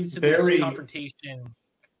 That leads to this confrontation.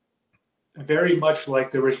 Very much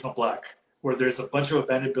like the original Black, where there's a bunch of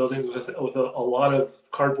abandoned buildings with a lot of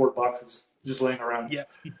cardboard boxes just laying around. Yeah.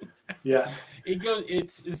 Yeah.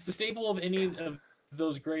 It's the staple of any of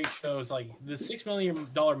those great shows. Like the $6 Million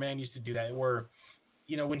Man used to do that, where,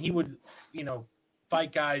 when he would,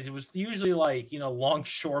 fight guys, it was usually like,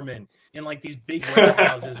 longshoremen in like these big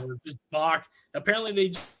warehouses or just boxed. Apparently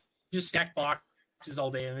they just stacked boxes all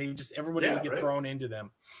day, and everybody would get thrown into them.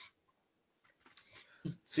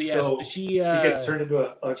 So he gets turned into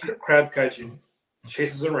a crab kaijin,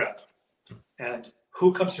 chases around, and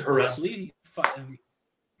who comes to her rescue?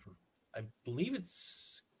 I believe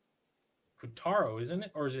it's Kotaro, isn't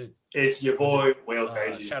it? Or is it? It's your boy, Whale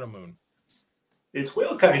Kaijin. Shadow Moon. It's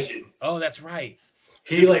Whale Kaijin. Oh, that's right.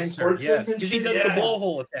 He squirts because he does the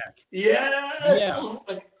blowhole attack. Yeah.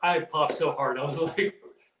 I popped so hard. I was like,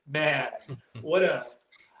 man, what a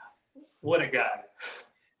guy.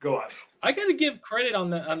 Go on. I got to give credit on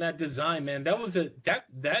that design, man. That was the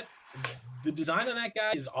design on that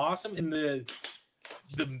guy is awesome, and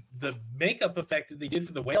the makeup effect that they did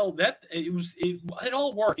for the whale, it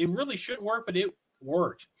all worked. It really shouldn't work, but it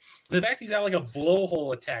worked. The fact he's got like a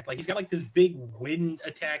blowhole attack, like he's got like this big wind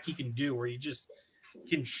attack he can do, where he just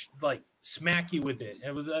can smack you with it.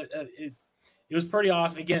 It was it was pretty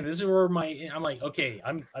awesome. Again, this is where I'm like, okay,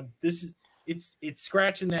 it's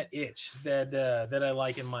scratching that itch that I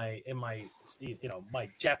like in my my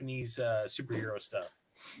Japanese superhero stuff.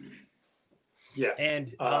 Yeah.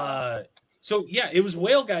 And so it was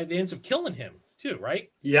Whale Guy that ends up killing him too, right?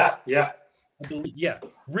 Yeah.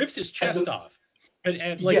 Rips his chest off,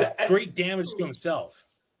 and great damage to himself.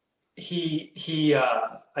 He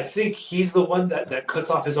I think he's the one that cuts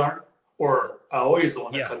off his arm, or always the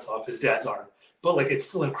one that cuts off his dad's arm. But it's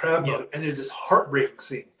still in crab mode, and there's this heartbreaking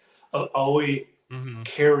scene of Aoi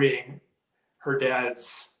carrying her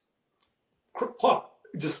dad's claw,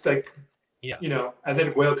 just and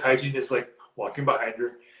then Whale Kaijin is walking behind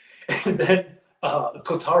her. And then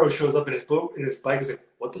Kotaro shows up in his boat, in his bike. He's like,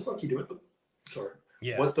 "What the fuck are you doing?" Sorry.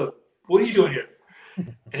 Yeah. What are you doing here?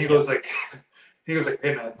 And he goes like,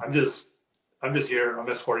 "Hey man, I'm just here. I'm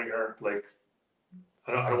escorting her.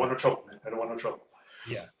 I don't want no trouble, man. I don't want no trouble."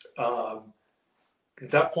 Yeah. At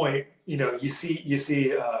that point, you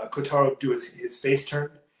see Kotaro do his face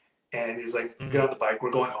turn, and he's like, "Get on the bike.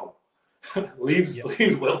 We're going home." leaves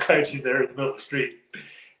Whale Kaijin there in the middle of the street,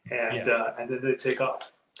 and then they take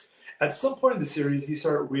off. At some point in the series, you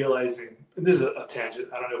start realizing, and this is a tangent.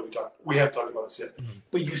 I don't know if we haven't talked about this yet,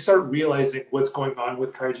 but you start realizing what's going on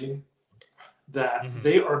with Kaijin, that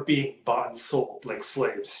they are being bought and sold like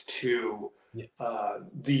slaves to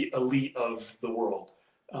the elite of the world.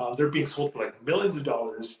 They're being sold for like millions of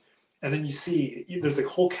dollars, and then you see there's like a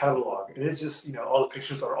whole catalog, and it's just all the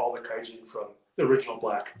pictures are all the Kaijin from the original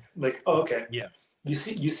Black. Like, oh, okay, Yeah. you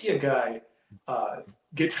see a guy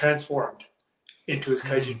get transformed into his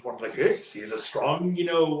Kaijin form, like, hey, he's a strong,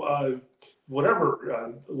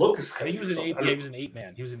 locust. I think he was an ape. Yeah, he was an ape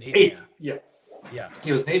man. He was an ape, Ape, man. yeah. Yeah.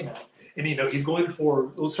 He was an ape man, and he's going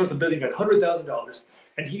for. Let's start the bidding at $100,000,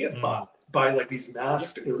 and he gets bought by like these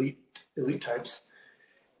masked elite types,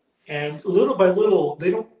 and little by little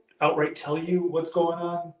they don't outright tell you what's going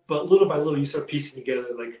on, but little by little you start piecing together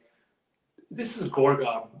like this is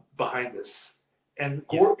Gorgom behind this. And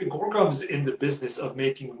Gorgom's in the business of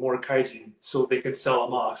making more Kaijin so they can sell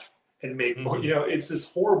them off and make more. It's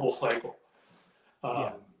this horrible cycle.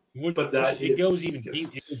 But it goes even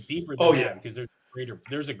deeper than that because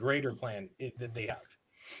there's a greater plan that they have.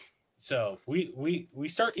 So we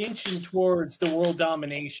start inching towards the world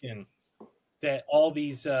domination that all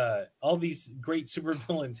these great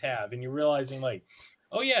supervillains have, and you're realizing like,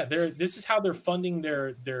 oh yeah, this is how they're funding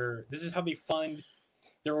this is how they fund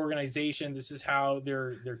their organization. This is how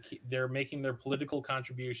they're making their political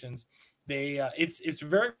contributions. It's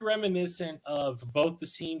very reminiscent of both the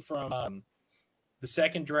scene from the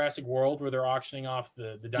second Jurassic World where they're auctioning off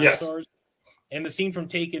the dinosaurs, and the scene from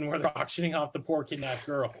Taken where they're auctioning off the poor kidnapped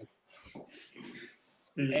girls.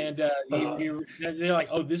 And they're like,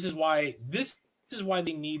 oh, this is why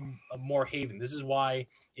they need more Haven. This is why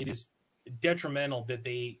it is detrimental that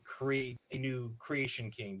they create a new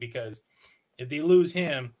Creation King, because if they lose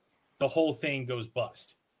him, the whole thing goes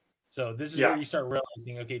bust. So this is where you start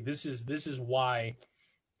realizing, okay, this is why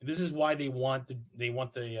they want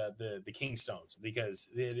the King Stones, because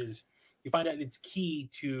you find out it's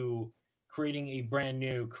key to creating a brand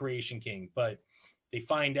new Creation King, but they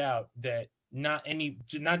find out that not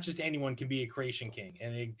just anyone can be a Creation King,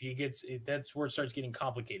 and that's where it starts getting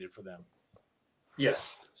complicated for them.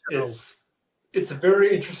 Yes, so, it's a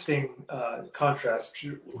very interesting contrast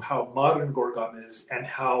to how modern Gorgom is and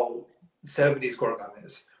how 70s Gorgom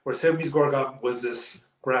is. Where 70s Gorgom was this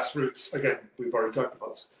grassroots, again, we've already talked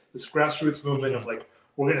about this grassroots movement of like,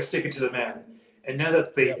 we're going to stick it to the man. And now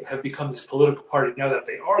that they have become this political party, now that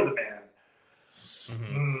they are the man,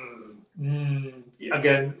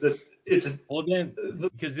 again,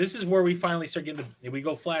 because this is where we finally start getting we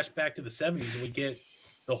go flash back to the 70s and we get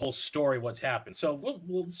the whole story, what's happened. So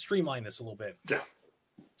we'll streamline this a little bit. Yeah.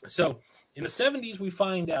 So in the 70s, we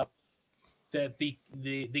find out that they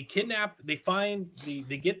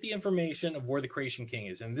get the information of where the Creation King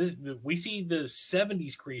is, and we see the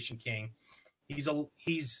 70s Creation King. He's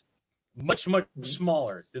much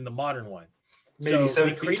smaller than the modern one. Maybe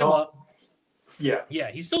 7 feet tall. Yeah.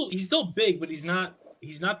 Yeah. He's still big, but he's not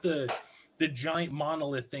the giant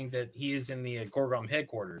monolith thing that he is in the Gorgom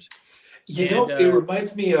headquarters. It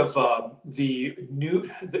reminds me of the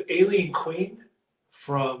Alien Queen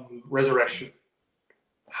from Resurrection.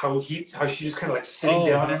 How she just kind of like sitting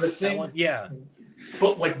down on the thing.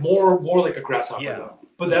 But like more like a grasshopper though.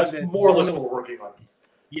 But that's more or less what we're working on.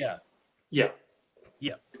 Yeah.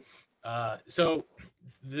 So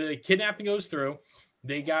the kidnapping goes through.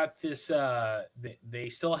 They got this. They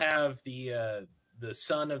still have the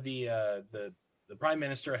son of the prime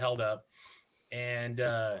minister held up, and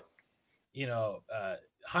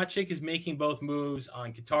Hot Chick is making both moves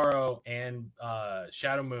on Kitaro and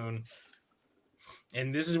Shadow Moon,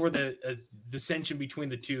 and this is where the dissension between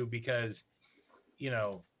the two, because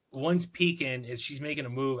one's peeking as she's making a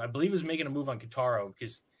move. I believe is making a move on Kitaro,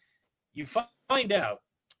 because you find out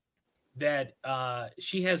that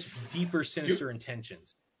she has deeper, sinister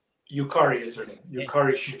intentions. Yukari is her name.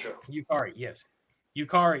 Yukari Shicho. Yukari, yes.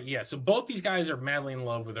 Yukari, yeah. So both these guys are madly in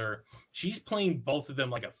love with her. She's playing both of them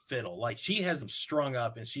like a fiddle. Like, she has them strung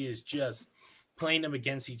up, and she is just playing them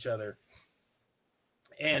against each other.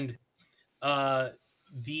 And once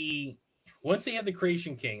they have the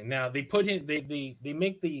Creation King, now they put him. They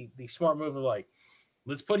make the smart move of like,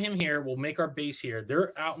 let's put him here. We'll make our base here.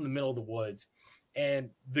 They're out in the middle of the woods, and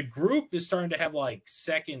the group is starting to have like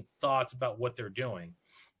second thoughts about what they're doing,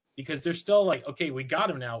 because they're still like, okay, we got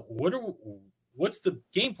him now. What's the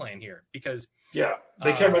game plan here? Because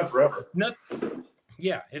they can't run forever.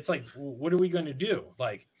 It's like, what are we going to do?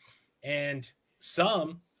 Like, and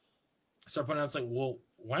some start pointing out, it's like, well,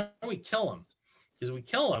 why don't we kill him? Because if we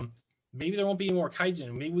kill him, maybe there won't be any more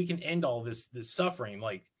kaijin. Maybe we can end all this suffering.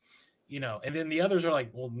 Like, and then the others are like,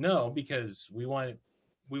 well, no, because we want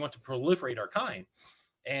want to proliferate our kind.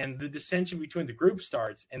 And the dissension between the groups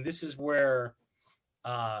starts, and this is where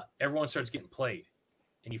everyone starts getting played.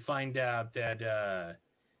 And you find out that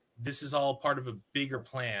this is all part of a bigger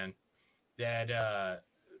plan, that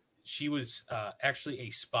she was actually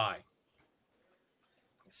a spy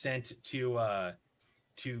sent to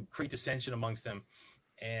create dissension amongst them,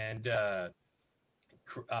 and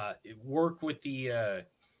work with the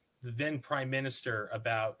then prime minister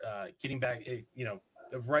about getting back,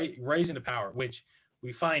 rising to power. Which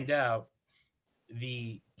we find out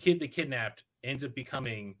the kid they kidnapped ends up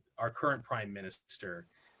becoming our current prime minister,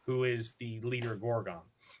 who is the leader of Gorgon.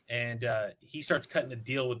 And he starts cutting a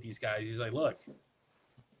deal with these guys. He's like, look,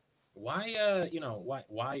 why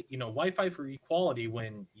fight for equality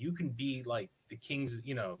when you can be like the kings,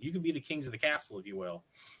 you can be the kings of the castle, if you will.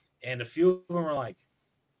 And a few of them are like,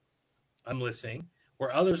 I'm listening.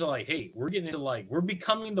 Where others are like, hey, we're getting into we're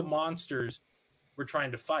becoming the monsters we're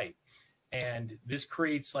trying to fight. And this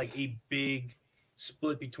creates like a big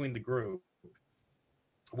split between the group,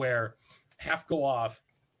 where half go off,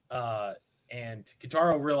 and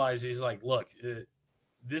Kitaro realizes, he's like, look,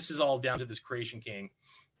 this is all down to this Creation King.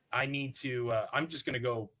 I need to, I'm just going to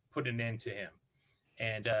go put an end to him.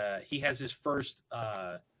 And he has his first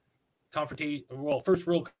first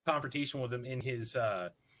real confrontation with him in his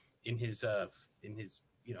his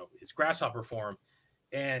grasshopper form,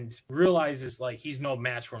 and realizes like he's no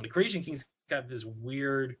match for him. The Creation King's got this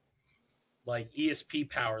weird like ESP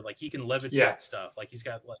power, like he can levitate stuff, like he's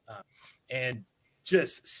got and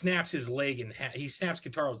just snaps his leg in half. He snaps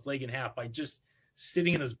Kitaro's leg in half by just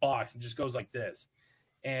sitting in his box and just goes like this.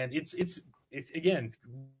 And it's again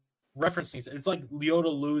referencing, it's like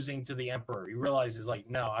Leota losing to the Emperor. He realizes like,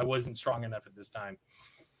 no, I wasn't strong enough at this time.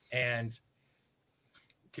 And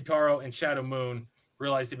Kitaro and Shadow Moon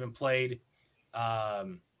realize they've been played.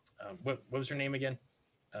 What was her name again?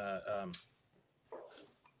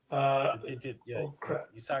 Oh crap!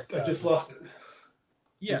 I just lost it.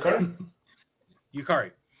 Yeah,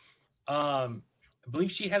 Yukari. I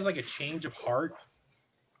believe she has like a change of heart,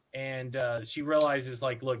 and she realizes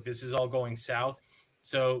like, look, this is all going south.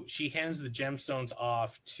 So she hands the gemstones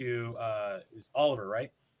off to Oliver,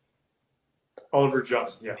 right? Oliver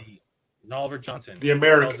Johnson, yeah. Oliver Johnson. The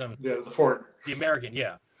American. Yeah, the foreigner. The American,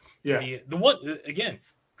 yeah. Yeah. The one, again,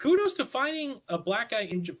 kudos to finding a black guy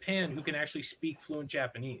in Japan who can actually speak fluent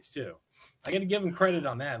Japanese too. I got to give him credit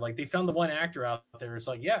on that. Like they found the one actor out there. It's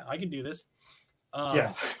like, yeah, I can do this.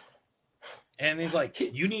 Yeah. And he's like,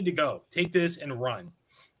 you need to go take this and run.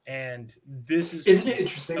 And this is. Isn't it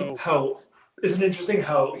interesting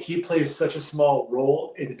how he plays such a small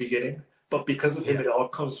role in the beginning, but because of him, it all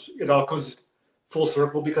comes full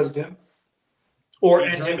circle because of him. Or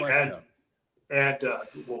and him and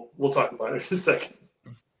we'll talk about it in a second.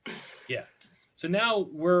 Yeah. So now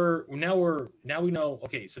we know.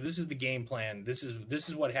 Okay, so this is the game plan. This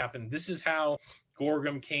is what happened. This is how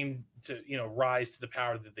Gorgum came to rise to the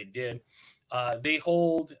power that they did. They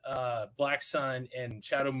hold Black Sun and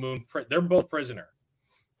Shadow Moon. They're both prisoner,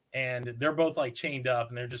 and they're both like chained up,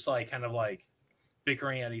 and they're just like kind of like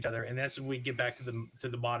bickering at each other. And that's when we get back to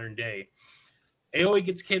the modern day. Aoi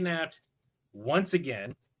gets kidnapped once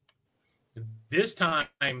again. This time,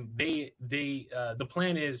 the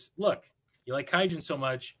plan is, look, you like Kaijin so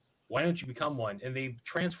much, why don't you become one? And they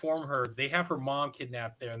transform her. They have her mom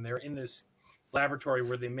kidnapped there, and they're in this laboratory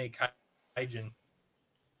where they make Kaijin.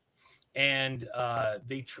 And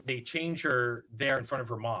they change her there in front of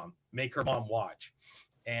her mom, make her mom watch.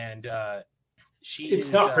 And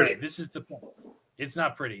it's not pretty. This is the point. It's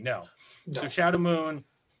not pretty, no. So Shadow Moon,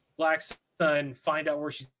 Black Sun find out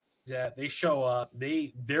where she's at. They show up.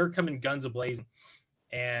 They're coming guns a-blazing,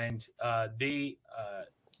 and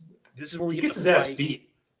this is where we get his ass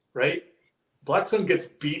beat, right? Black Sun gets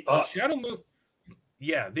beat up. Shadow Moon,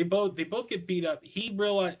 yeah, they both get beat up.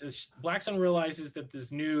 Black Sun realizes that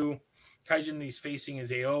this new Kaijin he's facing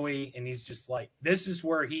is Aoi, and he's just like, this is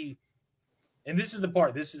where and this is the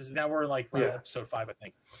part. Now we're like episode 5, I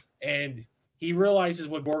think, and he realizes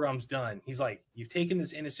what Gorgom's done. He's like, you've taken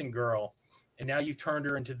this innocent girl, and now you've turned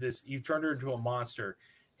her into a monster.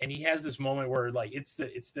 And he has this moment where like it's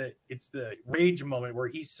the rage moment where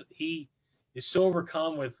he is so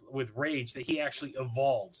overcome with rage that he actually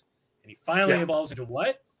evolves, and he finally evolves into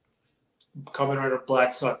what? Coming out of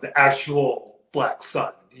Black Sun, the actual Black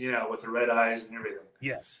Sun, with the red eyes and everything.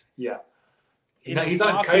 Yes. Yeah. He's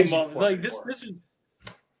not awesome Kaijin like this. This is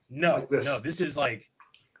no. This is like,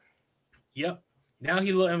 yep. Now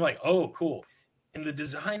I'm like, oh, cool. And the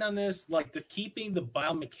design on this, like keeping the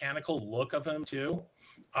biomechanical look of him too.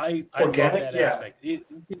 I love that aspect.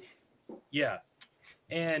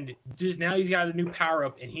 And just now he's got a new power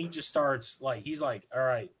up, and he just starts like he's like, all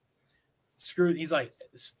right, screw it. He's like,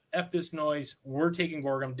 F this noise. We're taking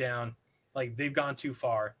Gorgum down. Like they've gone too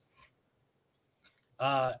far.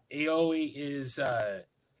 Aoi is, I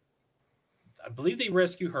believe they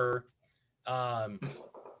rescue her. I'm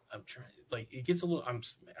trying, like it gets a little.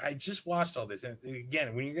 I just watched all this, and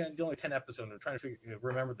again, when you're gonna do only 10 episodes, I'm trying to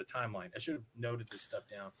remember the timeline. I should have noted this stuff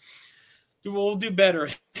down. We'll do better.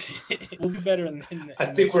 We'll do better. I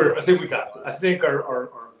think we got it. I think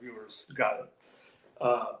our viewers got it.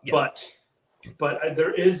 Yeah. But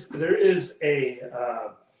there is a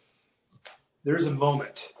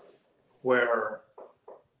moment where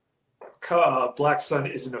Black Sun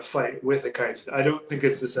is in a fight with a kaiju. I don't think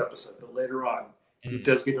it's this episode, but later on he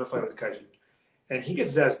does get in a fight with a kaiju, and he gets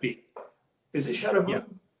his ass beat. Is it Shadow Moon? Yeah.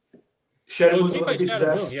 Shadow Moon gets his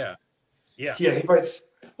ass. Yeah. Yeah, he fights.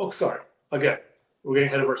 Oh, sorry. Again, we're getting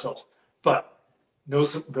ahead of ourselves. But no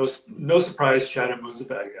surprise, Shadow Moon's a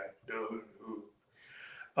bad guy. No.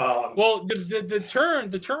 Well,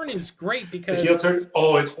 the turn is great because the heel turn.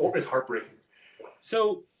 Oh, it's heartbreaking.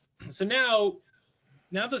 So now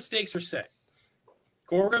the stakes are set.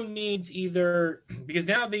 Gorgum needs either, because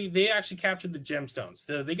now they actually captured the gemstones.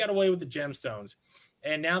 They got away with the gemstones,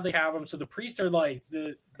 and now they have them. So the priests are like,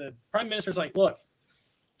 the prime minister's like, look,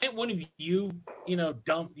 can't one of you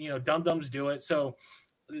dum-dums do it? So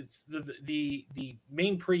it's the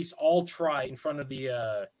main priests all try in front of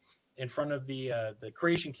the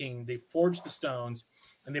Creation King. They forge the stones,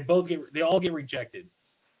 and they all get rejected.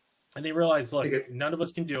 And they realize, look, none of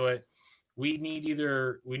us can do it. We need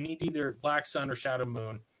either Black Sun or Shadow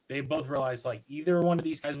Moon. They both realize like either one of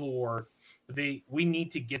these guys will work, but we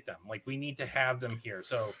need to get them. Like we need to have them here.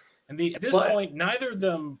 So at this point, neither of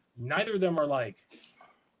them are like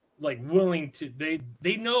willing to.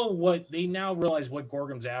 They know what they now realize what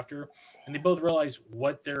Gorgum's after, and they both realize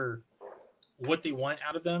what they want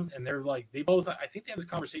out of them, and they're like I think they have this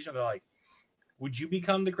conversation. They're like, would you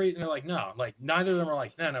become the creator? And they're like, no. Like neither of them are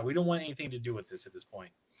like, no, we don't want anything to do with this at this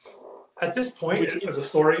point. At this point, as a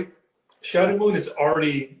story, Shadow Moon is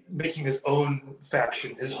already making his own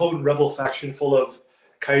faction, his own rebel faction full of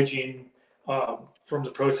kaijin from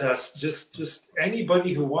the protests. Just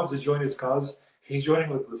anybody who wants to join his cause, he's joining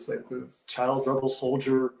with this child rebel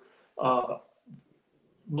soldier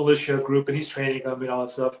militia group, and he's training them and all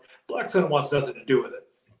that stuff. Black Sun wants nothing to do with it.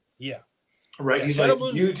 Yeah. Right? Yeah, he's Shadow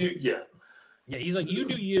like, Moon's, you do, yeah. Yeah, he's like, you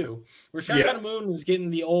do you. Where Shadow Moon is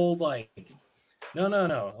getting the old, like,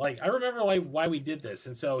 no. Like, I remember, like, why we did this.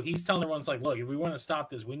 And so he's telling everyone, like, look, if we want to stop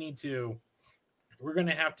this, we're going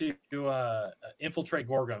to have to infiltrate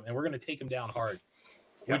Gorgum, and we're going to take him down hard,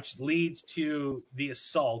 which leads to the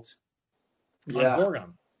assault on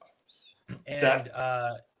Gorgum. And,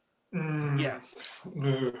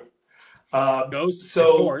 Ghost,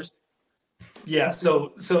 of course. Yeah,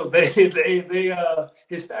 so they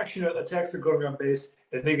his faction attacks the Gorgum base,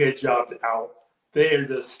 and they get jobbed out. They are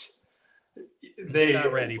just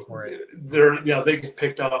not ready for it. They get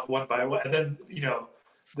picked off one by one, and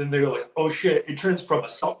then they're like, oh shit! It turns from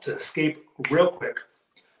assault to escape real quick.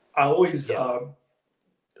 I always I'm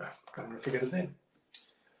gonna forget his name.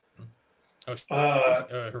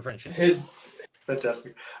 Her friend. His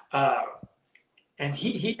fantastic. And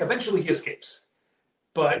he eventually escapes,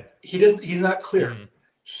 but he's not clear.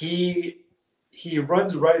 He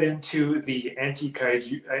runs right into the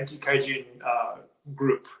anti-kaijin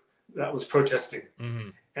group that was protesting,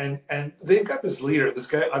 and they've got this leader. This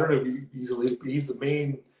guy, I don't know if he's a leader, but he's the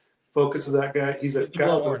main focus of that guy. He's a guy.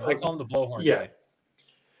 I call him the blowhorn guy.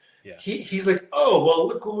 Yeah. He's like, oh well,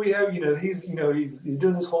 look what we have. He's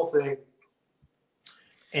doing this whole thing.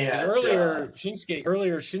 And earlier,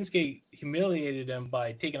 Shinsuke humiliated him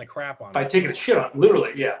by taking a crap on him. By taking a shit on him,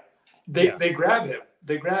 literally, yeah. They grab him.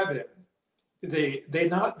 They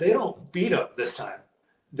don't beat him this time.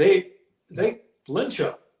 They lynch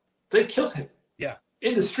him. They kill him. Yeah.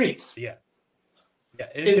 In the streets. Yeah. Yeah.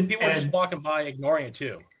 And people are just walking by ignoring it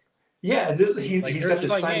too. Yeah, and he's got this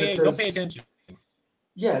sign that says, "Don't pay attention."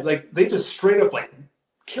 Yeah, like they just straight up like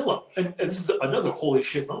kill him, and this is another holy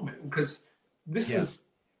shit moment because this is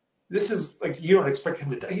like you don't expect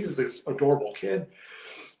him to die. He's this adorable kid.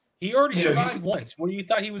 He already survived once, where you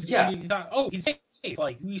thought he was. Yeah. You thought, oh, he's safe.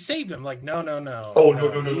 Like we saved him. Like no. Oh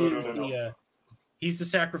no. He's the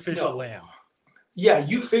sacrificial lamb. Yeah,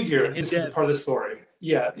 you figure this is part of the story.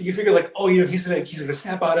 Yeah, you figure like, oh, he's gonna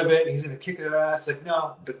snap out of it and he's gonna kick their ass. Like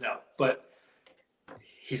no, but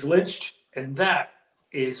he's lynched, and that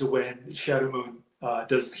is when Shadow Moon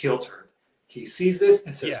does the heel turn. He sees this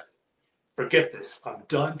and says, forget this. I'm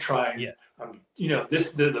done trying. Yeah.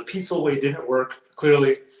 The peaceful way didn't work,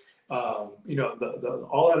 clearly. The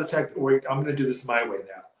all out attack. Wait, I'm gonna do this my way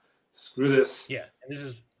now. Screw this. Yeah,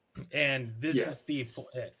 this Yeah, is the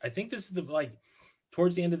I think this is the like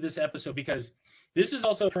towards the end of this episode, because this is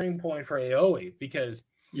also a turning point for Aoi, because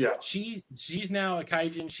yeah, she's now a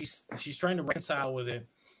kaijin. She's trying to reconcile with it,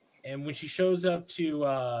 and when she shows up to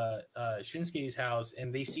Shinsuke's house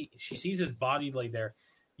and she sees his body laid there,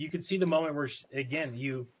 you can see the moment where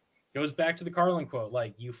you goes back to the Carlin quote,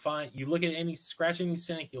 like you look at scratch any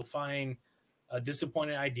cynic, you'll find a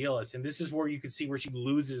disappointed idealist, and this is where you can see where she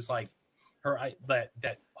loses like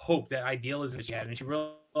that hope, that idealism that she had, and she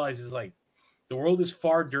realizes like the world is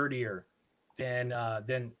far dirtier than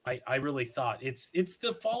I really thought. It's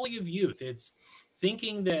the folly of youth. It's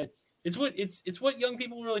thinking that it's what young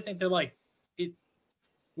people really think. They're like it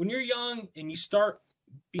when you're young and you start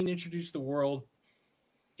being introduced to the world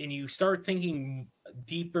and you start thinking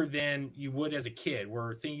deeper than you would as a kid,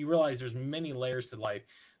 where you realize there's many layers to life.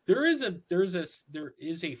 There is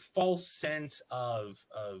a false sense of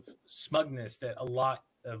smugness that a lot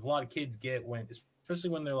of kids get especially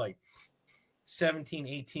when they're like 17,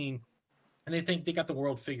 18, and they think they got the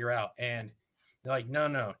world figured out. And they're like,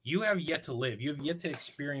 no, you have yet to live. You have yet to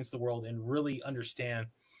experience the world and really understand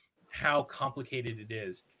how complicated it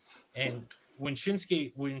is. And when she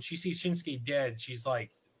sees Shinsuke dead,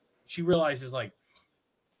 she realizes like,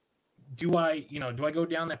 do I go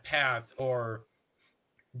down that path, or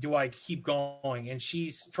do I keep going? And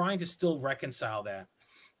she's trying to still reconcile that.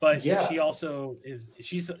 But yeah. she also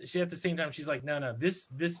she at the same time, she's like, no, this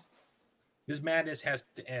madness has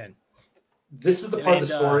to end. This is the part of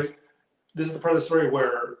the story. This is the part of the story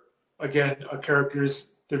where, again, characters,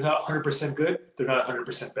 they're not 100% good. They're not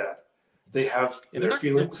 100% bad. They have their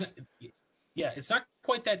feelings. It's not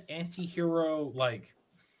quite that anti-hero like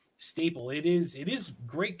staple. It is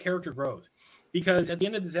great character growth, because at the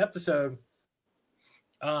end of this episode,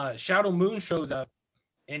 Shadow Moon shows up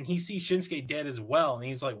and he sees Shinsuke dead as well, and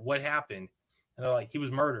he's like, what happened? And they're like, he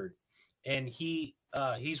was murdered. And he's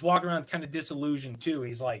walking around kind of disillusioned too.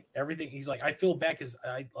 He's like, I feel bad because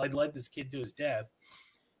I led this kid to his death.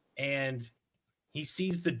 And he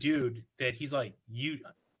sees the dude that he's like, you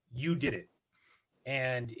did it.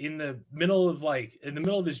 And in the middle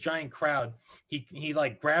of this giant crowd, he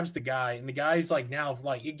like grabs the guy, and the guy's like, now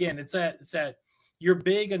like, again, it's that you're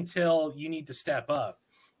big until you need to step up.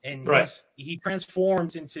 And right. he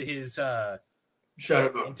transforms into his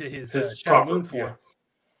Shadow Moon. Into his Shadow Moon form. Yeah.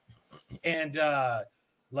 And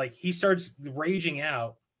like he starts raging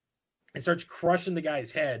out and starts crushing the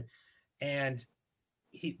guy's head, and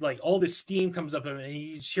he like all this steam comes up him, and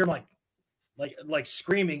you hear him like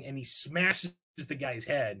screaming, and he smashes the guy's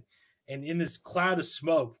head, and in this cloud of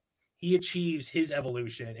smoke he achieves his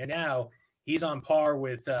evolution, and now he's on par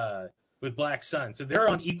with Black Sun. So they're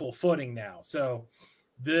on equal footing now. So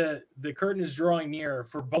the curtain is drawing near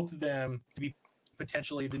for both of them to be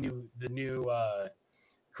potentially the new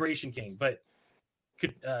Creation King. But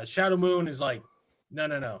Shadow Moon is like,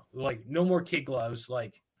 no, like no more kid gloves.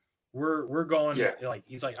 Like we're going. Yeah. Like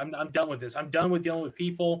he's like, I'm done with this. I'm done with dealing with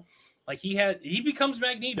people. Like he becomes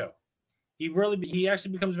Magneto. He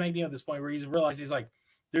actually becomes Magneto at this point, where he's realized he's like,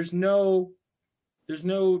 there's no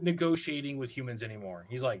negotiating with humans anymore.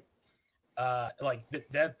 He's like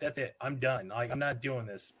that's it. I'm done. Like I'm not doing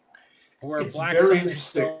this. Where it's Black very Sun interesting. is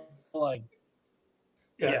still, like,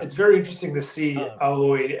 yeah, it's very interesting to see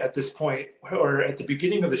Aoi at this point, or at the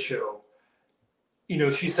beginning of the show.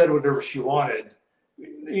 She said whatever she wanted.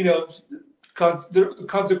 The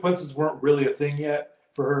consequences weren't really a thing yet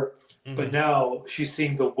for her, but now she's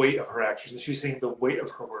seeing the weight of her actions. She's seeing the weight of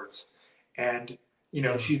her words, and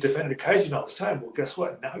she's defended Kaijin all this time. Well, guess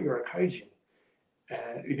what? Now you're a Kaijin.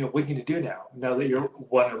 And what are you going to do now that you're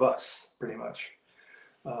one of us, pretty much.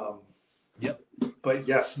 Yep. But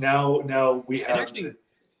yes, now we have. Actually,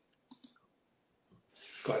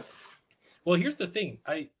 go ahead. Well, here's the thing.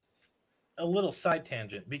 A little side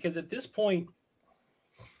tangent, because at this point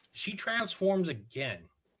she transforms again,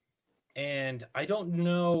 and I don't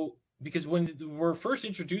know, because when we're first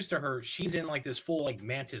introduced to her, she's in like this full like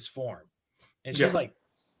mantis form, and she's like,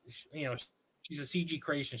 she's a CG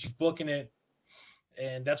creation. She's booking it.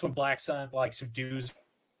 And that's when Black Sun like subdues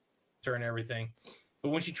her and everything. But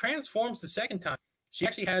when she transforms the second time, she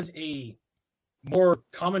actually has a more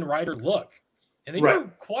Kamen Rider look, and they never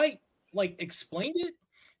quite like explained it.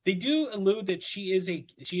 They do allude that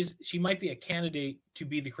she might be a candidate to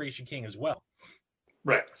be the Creation King as well.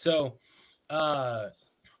 Right. So,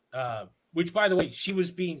 which by the way, she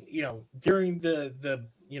was being during the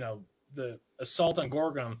assault on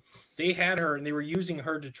Gorgum, they had her and they were using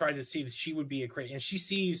her to try to see that she would be a creation. And she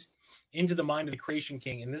sees into the mind of the Creation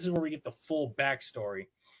King, and this is where we get the full backstory.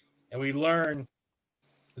 and we learn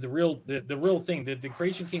the real thing that the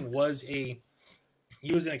Creation King was an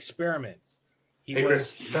experiment. He Hey,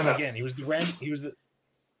 was Chris, time out. he was the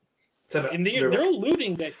Time out. and Be right they're back.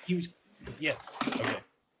 alluding that he was yeah okay.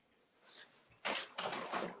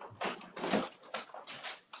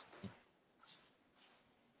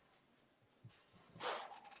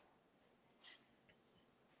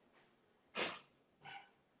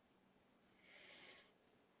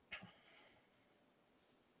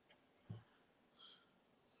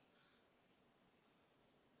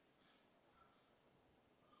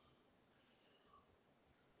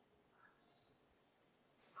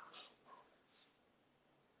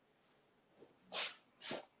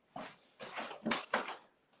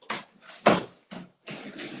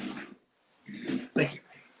 Thank you.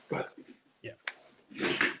 Go ahead. Yeah.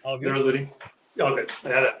 All They're good? alluding. Oh, good.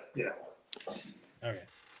 Yeah. Okay.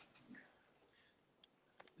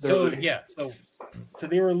 They're So alluding. yeah, so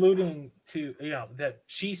they were alluding to that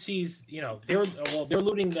she sees they're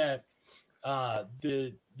alluding that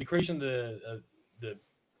the creation the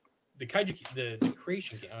kaiju the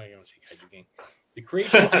creation king, I don't want to say kaiju king, the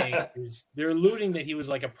creation king is they're alluding that he was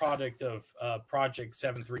like a product of Project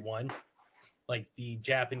 731, like the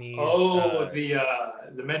Japanese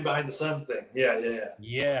The men behind the sun thing. Yeah. like some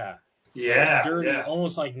Yeah. dirty Yeah.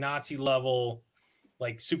 almost like Nazi level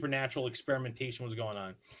like supernatural experimentation was going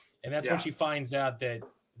on, and that's when Yeah. she finds out that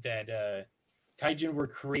kaijin were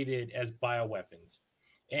created as bioweapons,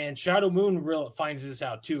 and Shadow Moon finds this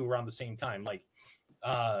out too around the same time, like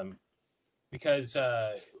because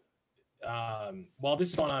while this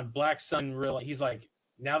is going on, Black Sun he's like,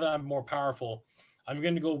 now that I'm more powerful, I'm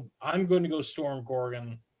going to go storm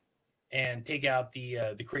Gorgon and take out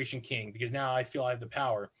the Creation King, because now I feel I have the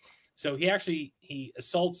power. So he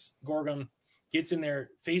assaults Gorgon, gets in there,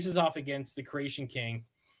 faces off against the Creation King,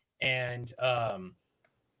 and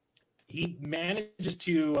he manages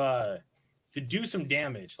to do some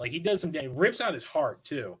damage. Like he does some damage, rips out his heart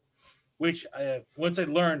too, which once I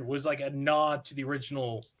learned was like a nod to the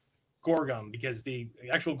original Gorgon, because the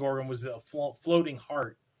actual Gorgon was a floating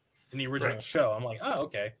heart in the original show. I'm like, oh,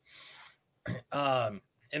 okay.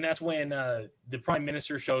 And that's when the Prime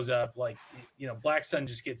Minister shows up. Like, Black Sun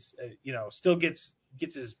just gets, still gets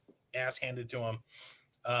his ass handed to him.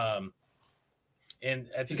 And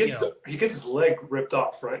he gets his leg ripped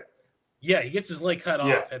off, right? Yeah, he gets his leg cut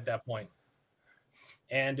off at that point.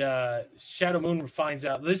 And Shadow Moon finds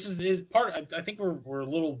out. This is part. I think we're a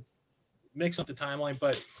little mixed up the timeline,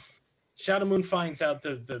 but Shadow Moon finds out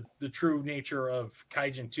the true nature of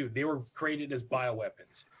Kaijin 2. They were created as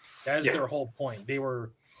bioweapons. That is their whole point. They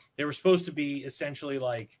were supposed to be essentially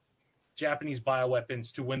like Japanese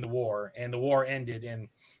bioweapons to win the war, and the war ended, and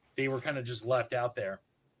they were kind of just left out there.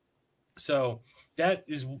 So that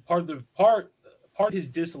is part of his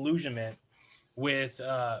disillusionment with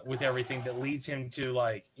everything, that leads him to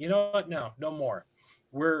like, you know what? No more.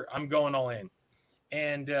 I'm going all in.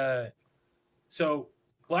 And so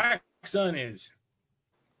Black Sun is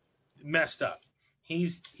messed up.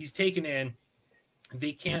 He's taken in.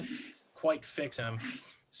 They can't quite fix him.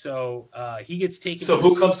 So he gets taken. So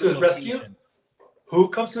who comes to his rescue? Who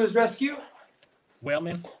comes to his rescue?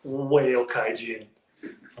 Whaleman. Whale Kaijin.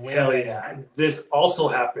 Hell yeah. This also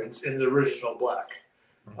happens in the original Black.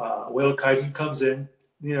 Whale Kaijin comes in,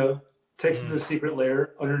 takes him to the secret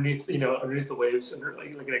lair underneath the waves, under like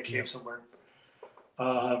in a cave somewhere.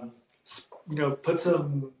 Put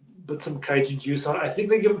some Kaijin juice on it. I think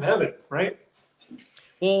they give him heaven, right?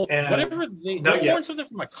 Well, whatever they warn something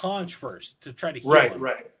from a conch first to try to heal him.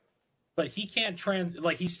 Right. But he can't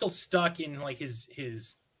he's still stuck in like his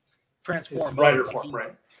transform his rider form,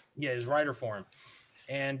 right? Yeah, his rider form.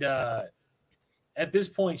 And at this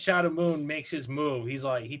point, Shadow Moon makes his move.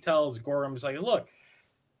 He tells Gorham, he's like, look,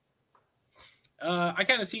 I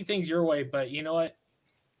kind of see things your way, but you know what?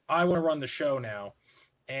 I want to run the show now.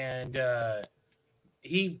 And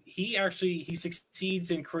he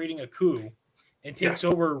succeeds in creating a coup and takes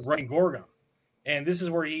over running Gorgon. And this is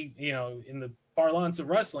where he, in the parlance of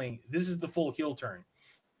wrestling, this is the full heel turn.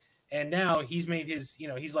 And now he's made his,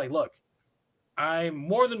 he's like, look, I'm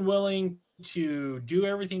more than willing to do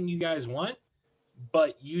everything you guys want,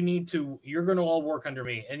 but you're going to all work under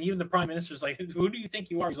me. And even the Prime Minister's like, who do you think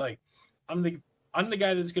you are? He's like, I'm the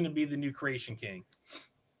guy that's going to be the new Creation King.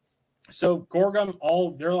 So Gorgon,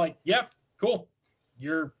 they're like, yep, cool.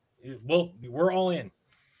 We're all in.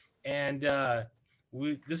 And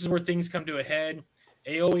this is where things come to a head.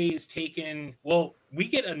 AOA is taken. Well, we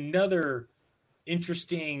get another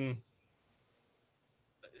interesting,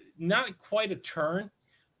 not quite a turn,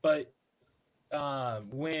 but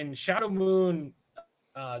when Shadow Moon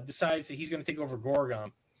decides that he's going to take over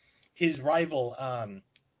Gorgon, his rival,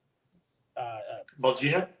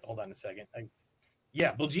 Malgina? hold on a second.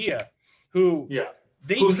 Yeah, Bulgia, who Yeah.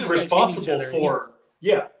 these Who's guys hate each responsible other. for?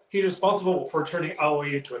 Yeah, he's responsible for turning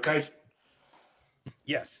Aoi into a kaiju,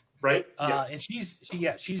 Yes. right? Yeah. And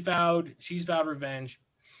she's vowed revenge,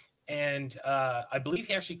 and I believe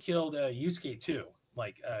he actually killed Yusuke too,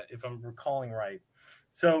 like if I'm recalling right.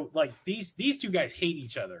 So like these two guys hate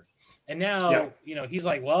each other, and Yeah. now he's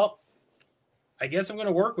like, well, I guess I'm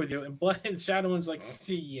gonna work with you, and Shadow Moon's like,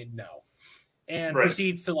 see you no, and Right.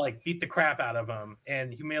 proceeds to like beat the crap out of him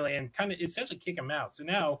and humiliate and kind of essentially kick him out. So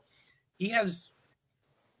now he has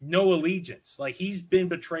no allegiance. Like he's been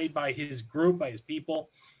betrayed by his group, by his people,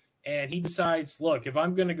 and he decides, look, if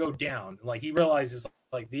I'm going to go down, like he realizes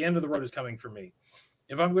like the end of the road is coming for me.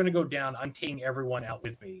 If I'm going to go down, I'm taking everyone out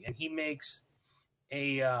with me. And he makes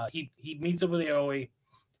he meets up with Aoi.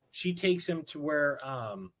 She takes him to where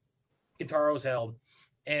Kentaro's held,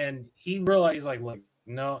 and he realizes like, look,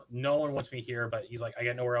 no one wants me here, but he's like, I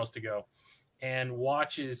got nowhere else to go, and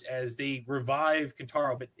watches as they revive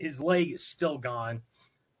Kentaro, but his leg is still gone.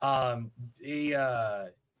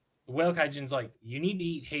 The Whale Kaijin's like, you need to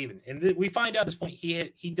eat Haven, and we find out at this point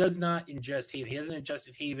he does not ingest Haven. He hasn't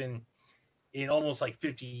ingested Haven in almost like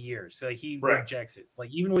 50 years. So like, he Right. rejects it.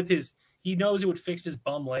 Like even with he knows it would fix his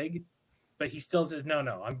bum leg, but he still says, no,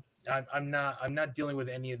 I'm not dealing with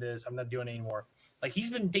any of this. I'm not doing it anymore. Like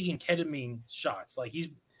he's been taking ketamine shots. Like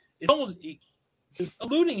it's almost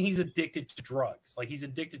alluding he's addicted to drugs. Like he's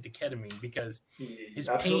addicted to ketamine because his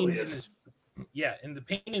pain in his and the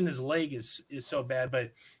pain in his leg is so bad,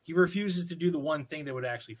 but he refuses to do the one thing that would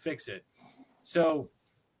actually fix it. So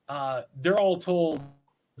they're all told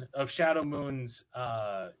of Shadow Moon's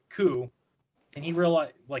coup, and he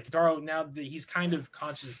realized, like Kentaro, now that he's kind of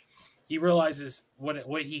conscious, he realizes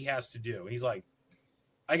what he has to do. He's like,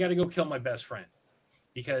 I got to go kill my best friend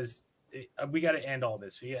because we got to end all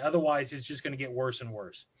this. Otherwise, it's just going to get worse and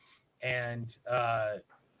worse. And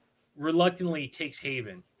reluctantly takes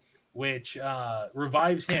Haven, which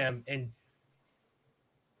revives him and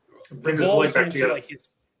brings his leg back together. Like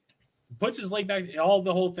puts his leg back, the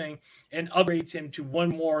whole thing, and upgrades him to one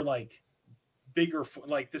more like bigger,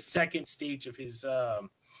 like the second stage of his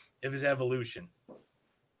evolution.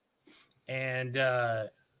 And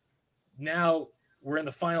now we're in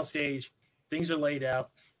the final stage. Things are laid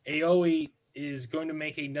out. Aoi is going to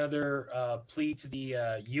make another plea to the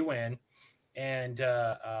UN, and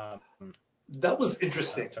that was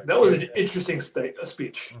interesting. That was an interesting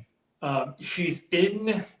speech. She's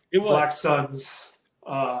in Black Sun's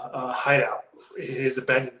hideout, his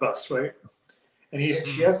abandoned bus, right? And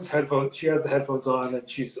she has his headphones. She has the headphones on, and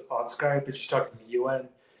she's on Skype, and she's talking to the UN.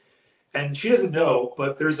 And she doesn't know,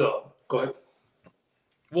 but there's a. Go ahead.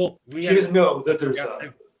 Well, she doesn't know that there's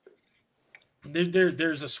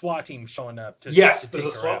there's a SWAT team showing up. There's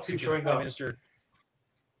a SWAT team showing up. As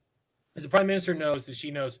the Prime Minister knows that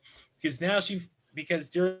she knows, because now because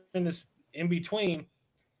during this in between,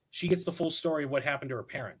 she gets the full story of what happened to her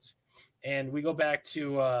parents, and we go back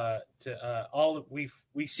to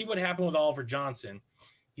we see what happened with Oliver Johnson.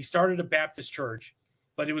 He started a Baptist church,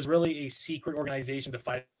 but it was really a secret organization to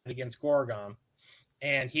fight against Gorgon,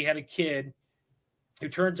 and he had a kid who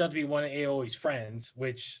turns out to be one of Aoi's friends,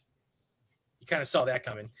 which you kind of saw that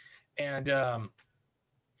coming, and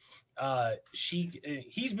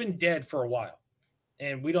he's been dead for a while,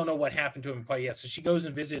 and we don't know what happened to him quite yet. So she goes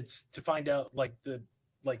and visits to find out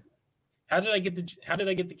how did I get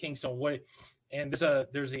the Kingstone? What? And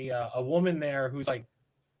there's a woman there who's like,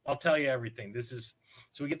 I'll tell you everything.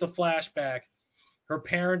 So we get the flashback. Her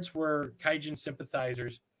parents were Kaijin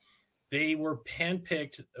sympathizers. They were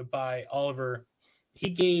handpicked by Oliver. He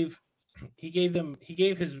gave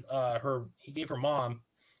her mom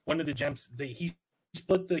one of the gems. He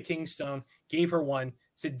split the Kingstone, gave her one,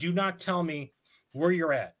 said, do not tell me where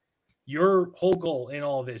you're at. Your whole goal in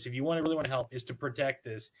all of this, if you really want to help, is to protect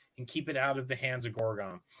this and keep it out of the hands of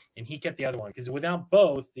Gorgon. And he kept the other one because without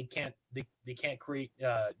both, they can't create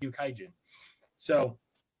new Kaijin. So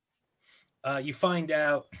you find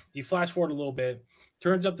out. You flash forward a little bit.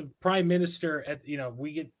 Turns out the Prime Minister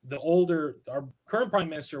we get our current Prime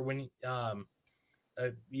Minister when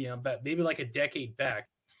but maybe like a decade back,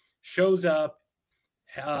 shows up,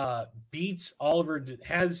 beats Oliver,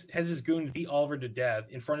 has his goon beat Oliver to death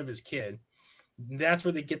in front of his kid. That's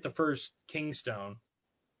where they get the first Kingstone.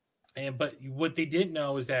 But what they didn't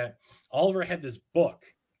know is that Oliver had this book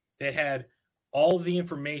that had all of the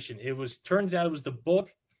information. Turns out it was the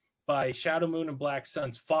book by Shadow Moon and Black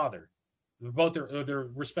Sun's father. Both their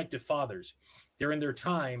respective fathers. They're in their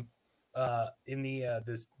time in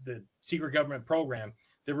the secret government program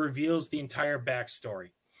that reveals the entire backstory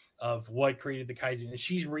of what created the kaiju, and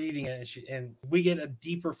she's reading it, and we get a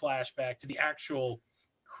deeper flashback to the actual,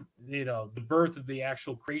 the birth of the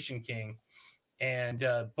actual Creation King, and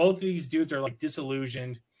both of these dudes are like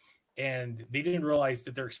disillusioned, and they didn't realize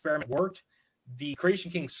that their experiment worked. The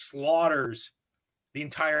Creation King slaughters the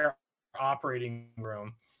entire operating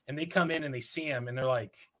room, and they come in and they see him, and they're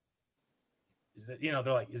like, is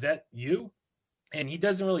that you? And he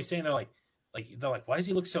doesn't really say, and they're like, why does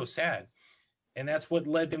he look so sad? And that's what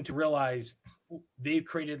led them to realize they've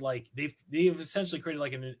created they've essentially created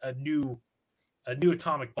like a new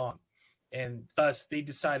atomic bomb, and thus they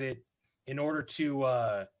decided, in order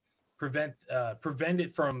to prevent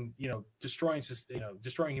it from destroying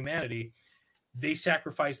humanity, they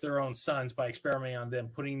sacrificed their own sons by experimenting on them,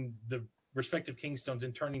 putting the respective kingstones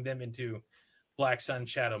and turning them into Black Sun,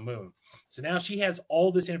 Shadow Moon. So now she has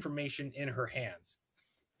all this information in her hands,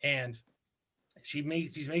 and she's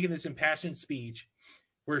making this impassioned speech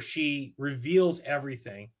where she reveals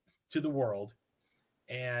everything to the world.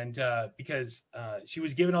 And because she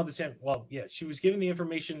was given all this, she was given the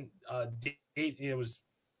information. It was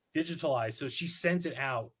digitalized, so she sends it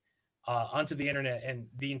out onto the internet, and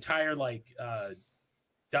the entire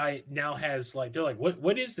diet now has they're like,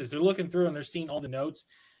 what is this? They're looking through and they're seeing all the notes,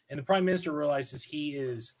 and the prime minister realizes he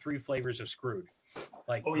is 3 flavors of screwed.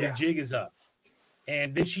 The jig is up.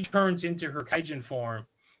 And then she turns into her kaijin form.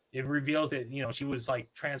 It reveals that she was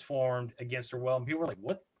transformed against her will, and people are like,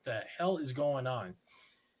 what the hell is going on?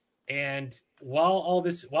 And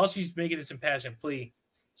while she's making this impassioned plea,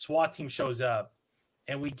 SWAT team shows up,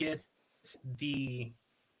 and we get the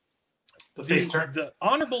face turn, the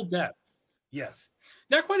honorable death. Yes,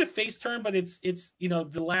 not quite a face turn, but it's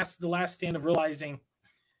the last stand of realizing,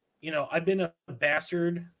 I've been a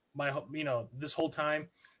bastard this whole time.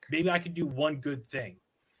 Maybe I could do one good thing.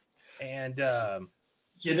 And our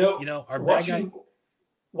bad guy.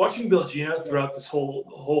 Watching Bill Gino throughout this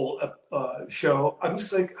whole show, I'm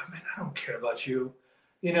just like, I don't care about you.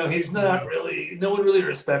 He's not really. No one really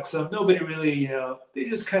respects him. Nobody really. They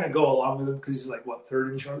just kind of go along with him because he's like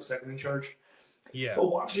third in charge, second in charge. Yeah.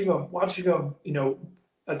 But watching him,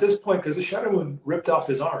 at this point, because the Shadow Moon ripped off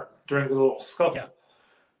his arm during the little scuffle. Yeah.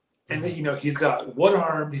 And then, he's got one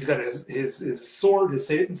arm, he's got his sword, his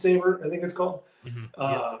Satan saber, I think it's called.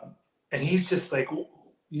 Mm-hmm. And he's just like,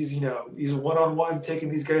 he's one-on-one taking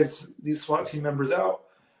these SWAT team members out.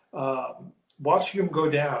 Watching him go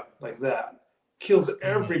down like that kills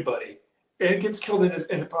everybody, and gets killed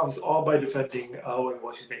in the process, all by defending Aoi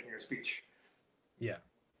while she's making her speech. Yeah.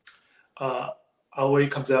 Aoi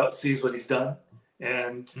comes out, sees what he's done,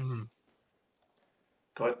 and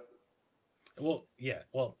go ahead. Well, yeah.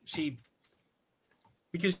 Well,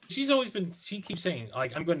 because she keeps saying,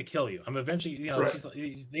 I'm going to kill you. I'm eventually, right.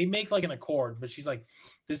 They make an accord, but she's like,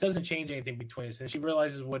 this doesn't change anything between us. And she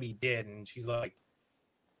realizes what he did, and she's like,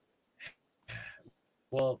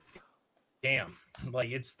 well, damn.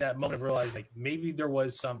 It's that moment of realizing, maybe there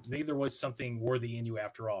was something worthy in you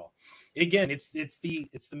after all. Again, it's the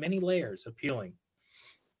many layers of peeling.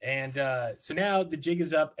 And so now the jig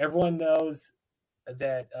is up. Everyone knows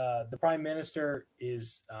that the prime minister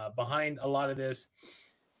is behind a lot of this,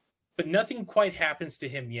 but nothing quite happens to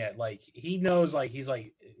him yet. He knows, he's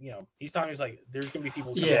talking, he's there's gonna be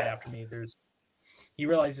people coming after me. He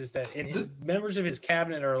realizes that, and members of his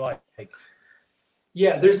cabinet are like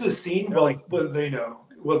there's this scene where they're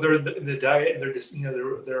in the diet, and they're just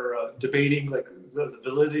they're debating the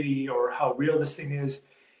validity or how real this thing is,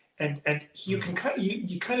 and you can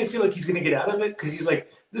kind of feel like he's gonna get out of it, because he's like,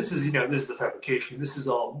 this is a fabrication. This is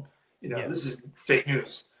all, this is fake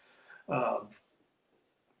news.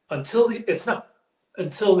 Until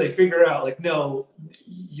they figure out, no,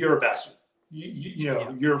 you're a bastard.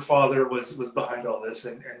 Your father was behind all this,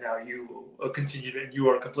 and now you continue to, and you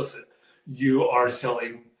are complicit. You are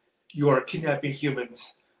kidnapping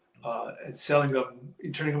humans, and selling them,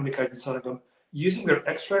 turning them into kaiju, selling them, using their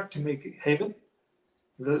extract to make Haven.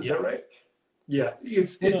 Is that right? Yeah,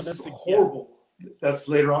 it's horrible. That's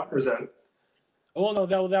later on, or is that? Oh no,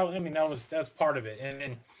 that's part of it,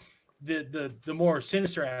 and the more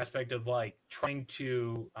sinister aspect of trying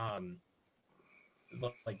to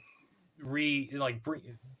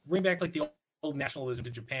bring back the old nationalism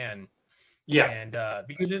to Japan. Yeah. And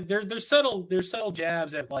because there's subtle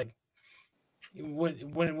jabs at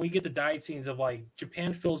when we get the diet scenes of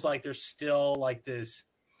Japan feels like they're still this,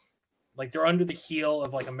 they're under the heel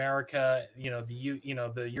of America,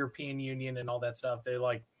 the European Union and all that stuff. They're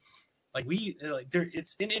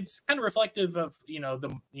it's kind of reflective of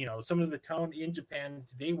some of the tone in Japan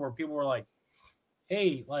today, where people were like,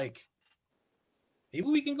 hey, maybe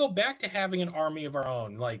we can go back to having an army of our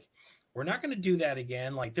own. we're not going to do that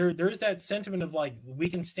again. Like there's that sentiment of like we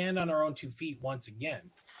can stand on our own 2 feet once again.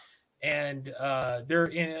 And but there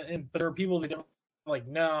are people that are like,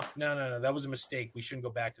 no, that was a mistake. We shouldn't go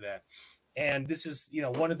back to that. And this is,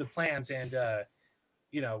 one of the plans. And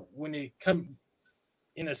when it come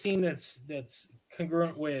in a scene that's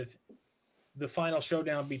congruent with the final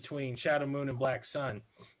showdown between Shadow Moon and Black Sun,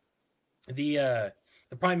 the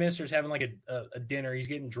Prime Minister is having like a dinner. He's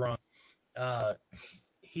getting drunk.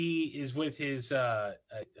 He is with his I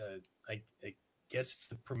guess it's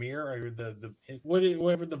the premier or the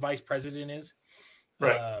whatever the vice president is.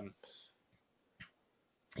 Right.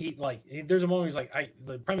 There's a moment he's like,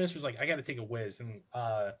 the Prime Minister's like, I got to take a whiz, and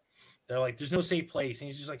they're like, there's no safe place, and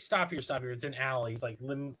he's just like, stop here. It's an alley. He's like,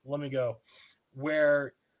 let me go.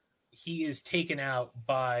 Where he is taken out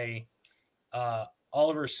by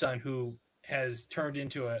Oliver's son, who has turned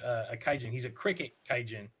into a kaijin. He's a cricket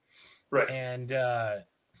kaijin. Right. And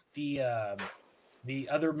the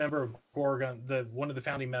other member of Gorgon, one of the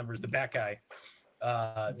founding members, the Bat guy,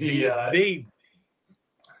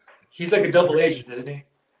 he's like a double agent, isn't he?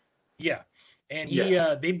 Yeah, and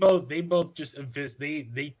they both just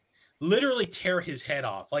they literally tear his head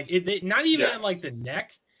off. Like not even at like the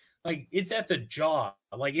neck, like it's at the jaw.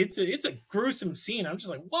 Like it's a gruesome scene. I'm just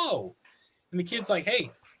like, whoa. And the kid's like,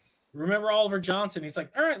 hey, remember Oliver Johnson? He's like,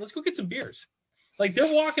 all right, let's go get some beers. Like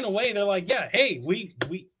they're walking away. They're like, yeah, hey, we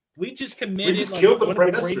just committed one of the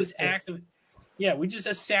greatest acts of. Yeah, we just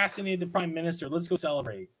assassinated the Prime Minister. Let's go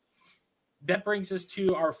celebrate. That brings us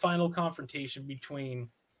to our final confrontation between.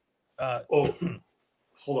 Hold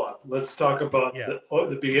on. Let's talk about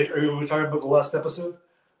the beginning. Are we talking about the last episode?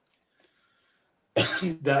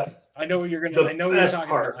 I know what you're gonna. I know what you're talking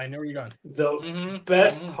about. I know where you're going. The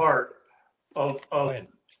best part of I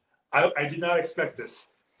did not expect this,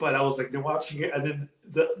 but I was like, watching it, and then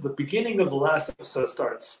the beginning of the last episode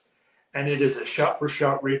starts, and it is a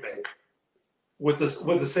shot-for-shot remake with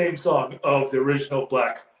the same song of the original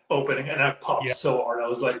Black opening, and I popped so hard. I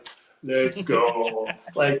was like, let's go.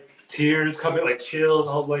 Like tears coming, like chills.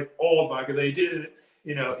 I was like, oh my god, they did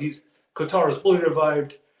it. Kotaro's fully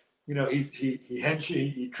revived.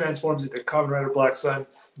 He transforms into Kamen Rider Black Sun,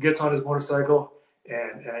 gets on his motorcycle,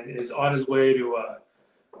 and is on his way to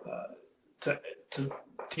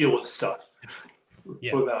deal with stuff.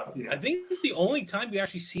 Yeah. I think it's the only time we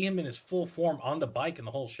actually see him in his full form on the bike in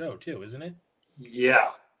the whole show too, isn't it?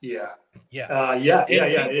 Yeah. It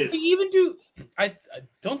is. They even do. I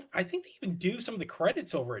think they even do some of the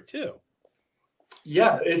credits over it too.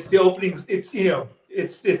 Yeah, it's the openings. It's the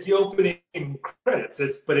opening credits.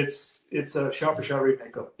 It's a shot-for-shot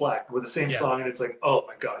remake of Black with the same song, and it's like, oh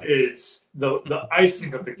my god, it's the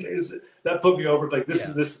icing of the cake. That put me over. Like this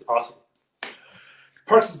is awesome.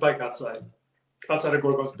 Parks his bike outside of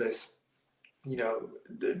Gorgon's base.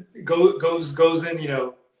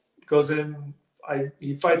 Goes in.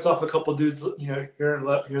 He fights off a couple dudes, here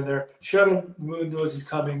and there. Shadow Moon knows he's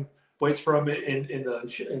coming. Waits for him in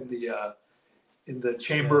the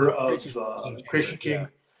chamber of Creation King. Yeah.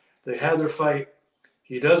 They have their fight.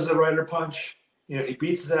 He does the Rider Punch. He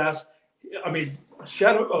beats his ass. I mean,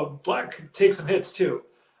 Black takes some hits too.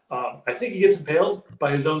 I think he gets impaled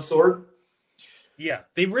by his own sword. Yeah,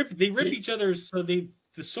 they rip each other's. So the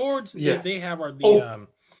swords that they have are the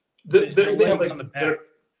legs on the back.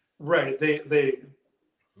 Right. They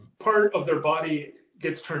part of their body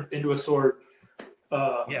gets turned into a sword.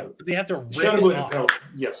 But they have to rip it off.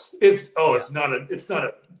 Yes, it's not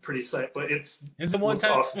a pretty sight, but it's the one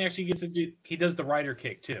time awesome. He actually gets to do. He does the rider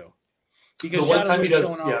kick too, because the one time he does,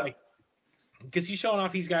 because he's showing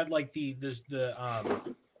off he's got like the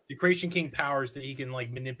Creation King powers that he can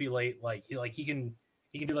like manipulate, he can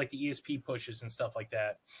do like the ESP pushes and stuff like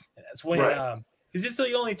that. And that's when because it's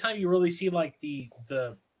the only time you really see like the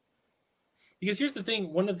because here's the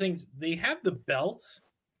thing, one of the things they have the belts.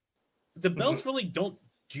 The belts really don't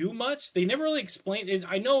do much. They never really explain it.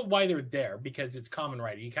 I know why they're there because it's Kamen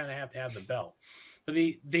Rider. You kind of have to have the belt, but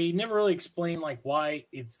they never really explain like why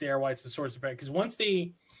it's there, why it's the source of power. Because once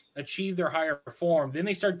they achieve their higher form, then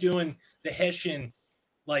they start doing the Hessian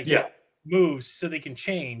moves so they can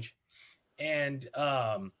change, and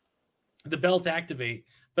the belts activate.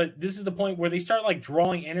 But this is the point where they start like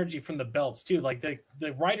drawing energy from the belts too. Like the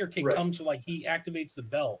rider kick comes to like he activates the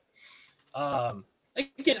belt.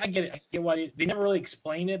 Again, I get it. I get why they never really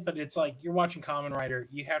explain it, but it's like you're watching Kamen Rider.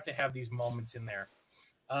 You have to have these moments in there.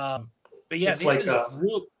 But yeah, it's like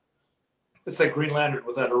it's like Green Lantern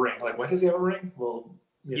without a ring. Like, why does he have a ring? Well,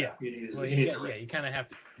 you kind of have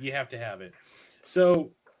to. You have to have it.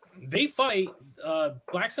 So they fight.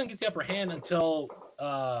 Black Sun gets the upper hand until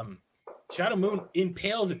Shadow Moon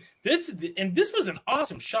impales him. This was an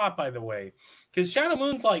awesome shot, by the way, because Shadow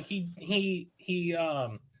Moon's like he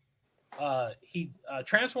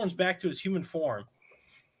transforms back to his human form,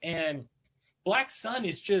 and Black Sun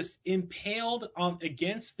is just impaled on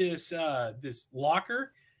against this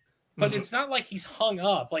locker, but it's not like he's hung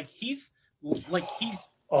up. Like he's stabbed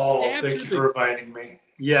thank you for reminding me.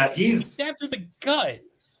 Yeah, he's stabbed through the gut,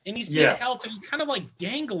 and he's being held, so he's kind of like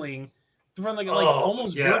dangling from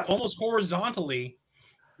almost horizontally.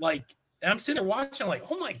 Like, and I'm sitting there watching, like,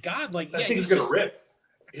 oh my god, like I think he's gonna rip.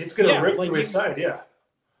 It's gonna rip through his side, yeah.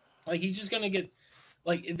 Like he's just gonna get.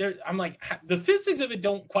 Like there, I'm like the physics of it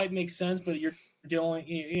don't quite make sense, but you're dealing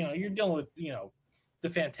with the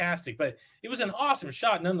fantastic. But it was an awesome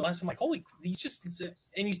shot nonetheless. I'm like, holy, he's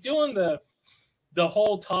doing the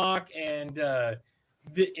whole talk, and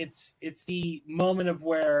it's the moment of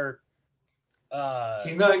where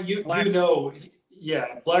he's not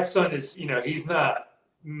Black Sun is he's not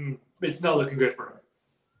it's not looking good for him.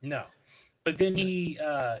 No, but then he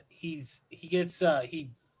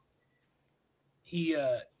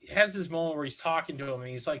has this moment where he's talking to him, and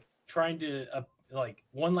he's like trying to like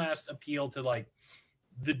one last appeal to like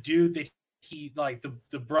the dude that he like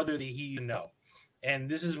the brother that he and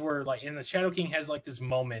this is where like and the Shadow King has like this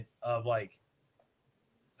moment of like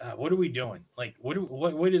what are we doing, like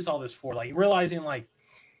what is all this for, like realizing like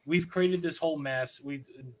we've created this whole mess,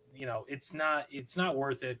 it's not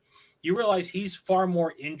worth it. You realize he's far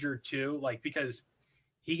more injured too, like because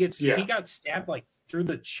he got stabbed like through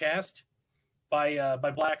the chest by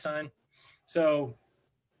Black Sun. So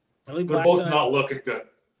I believe they're both not looking good.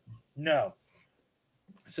 No.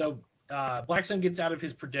 So Black Sun gets out of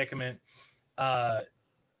his predicament.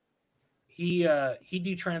 He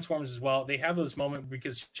detransforms as well. They have this moment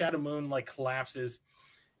because Shadow Moon like collapses,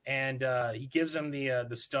 and he gives him the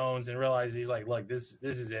stones and realizes he's like, look, this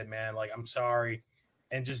is it, man. Like, I'm sorry,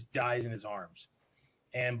 and just dies in his arms.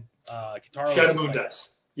 And Kitaro Shadow Moon dies.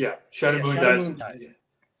 Yeah, Shadow Moon dies.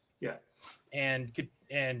 Yeah. And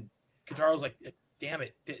Kitaro's like, damn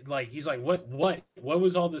it, like he's like, what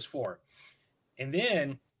was all this for? And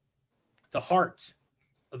then the heart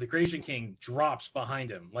of the Creation King drops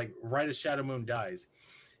behind him, like right as Shadow Moon dies,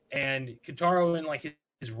 and Kitaro in like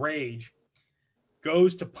his rage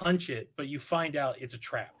goes to punch it, but you find out it's a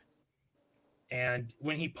trap. And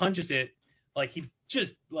when he punches it, like he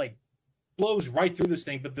just like blows right through this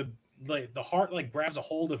thing, but the heart like grabs a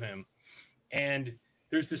hold of him, and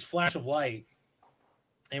there's this flash of light,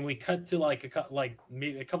 and we cut to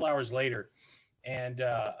maybe a couple hours later, and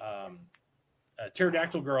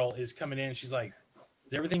Pterodactyl Girl is coming in. She's like,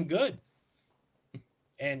 "Is everything good?"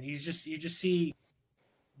 And you just see,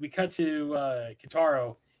 we cut to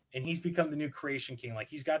Kitaro, and he's become the new Creation King. Like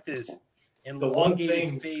he's got this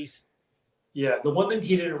elongated face. Yeah, the one thing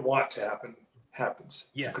he didn't want to happen happens.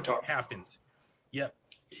 Yeah, to Kitaro. happens. Yep.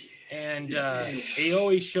 And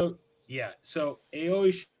Aoi so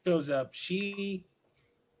Aoi shows up. She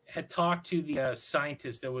had talked to the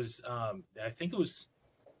scientist that was, I think it was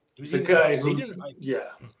the guy who,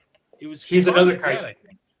 it was. He's Kitaro's another dad, guy. I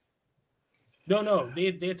think. No,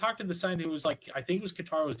 they had talked to the scientist who was like, I think it was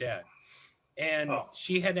Kitaro's dad, and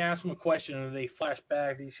she had asked him a question, and they flashed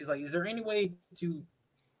back. And she's like, "Is there any way to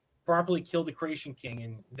properly kill the Creation King?"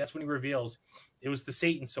 And that's when he reveals it was the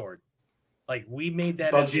Satan sword. Like we made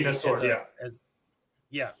that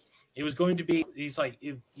it was going to be. He's like,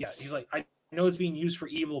 I know it's being used for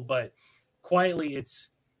evil, but quietly, it's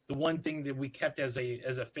the one thing that we kept as a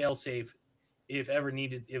failsafe if ever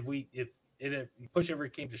needed, if push ever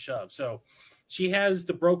came to shove. So she has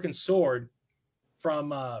the broken sword from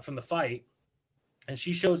the fight, and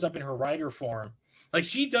she shows up in her rider form. Like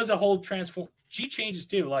she does a whole transform. She changes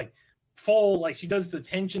too, like full, like she does the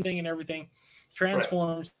tension thing and everything.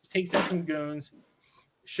 Transforms, takes out some goons,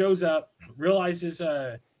 shows up, realizes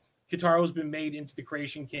Kitaro's been made into the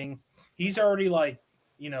Creation King. He's already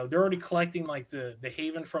they're already collecting like the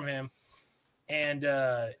Haven from him, and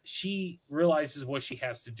she realizes what she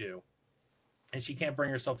has to do, and she can't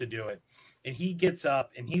bring herself to do it. And he gets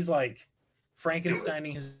up, and he's like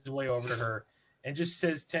Frankensteining his way over to her, and just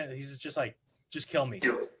says, he's just like, just kill me.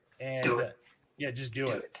 Do it. And do it. Just do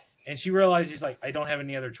it. And she realizes he's like, I don't have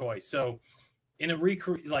any other choice. So in a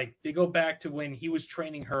they go back to when he was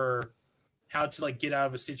training her how to like get out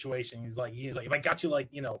of a situation. He's like, if I got you if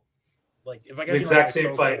I got the exact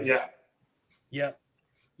same fight,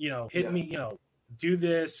 hit me, do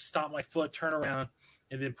this, stop my foot, turn around,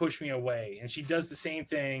 and then push me away. And she does the same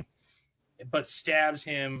thing, but stabs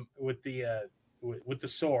him with the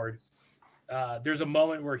sword. There's a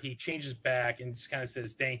moment where he changes back and just kind of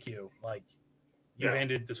says, "Thank you, like you've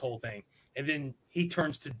ended this whole thing." And then he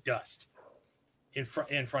turns to dust. in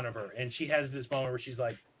front of her, and she has this moment where she's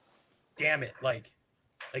like, "Damn it!" Like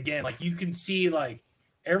again, like you can see like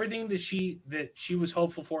everything that she was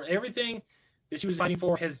hopeful for, everything that she was fighting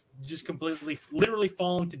for has just completely, literally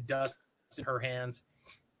fallen to dust in her hands.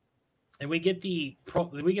 And we get the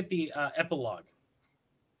epilogue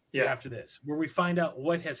after this, where we find out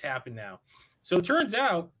what has happened now. So it turns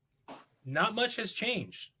out not much has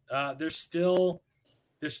changed. There's still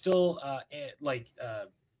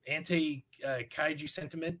anti kaiju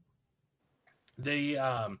sentiment.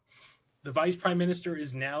 The vice prime minister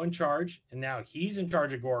is now in charge, and now he's in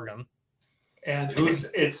charge of Gorgum. And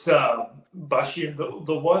it's Bashir,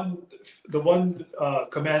 the one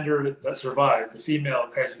commander that survived, the female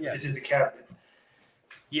kaiju, is in the cabinet.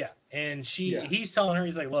 Yeah, and he's telling her,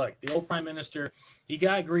 he's like, look, the old prime minister, he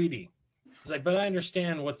got greedy. He's like, but I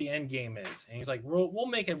understand what the end game is, and he's like, we'll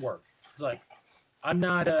make it work. He's like, I'm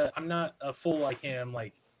not a fool like him,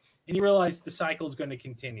 like, and you realize the cycle is going to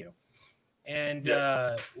continue. And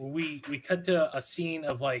we cut to a scene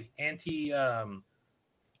of like anti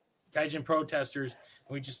Gaijin protesters,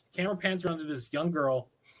 and we just camera pans around to this young girl,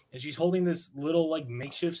 and she's holding this little like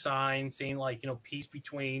makeshift sign saying like, peace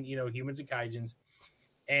between humans and Gaijins,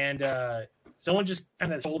 and someone just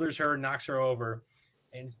kind of shoulders her, knocks her over,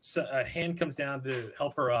 and so a hand comes down to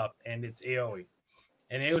help her up, and it's Aoi,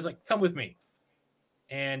 and Aoi's like, come with me,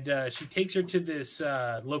 and she takes her to this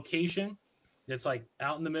location that's like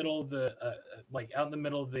out in the middle of the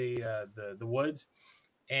the woods,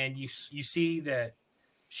 and you see that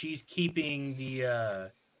she's keeping the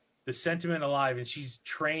sentiment alive, and she's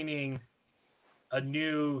training a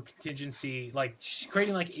new contingency. Like she's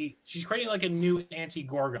creating like a new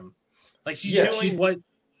anti-Gorgum. Like she's doing what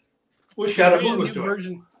Shadow Moon was doing.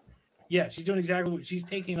 Version. Yeah, she's doing exactly what she's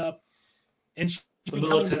taking up, and she's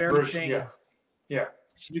becoming the very thing. Yeah.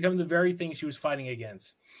 She's becoming the very thing she was fighting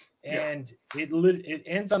against. And it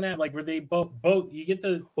ends on that, like where they both you get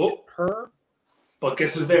her. But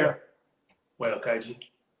guess who's there? Whale Kaiji.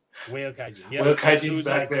 Yeah. Whale Kaiji's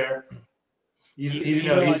back there.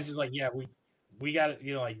 He's like, yeah, we got it.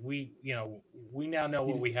 We now know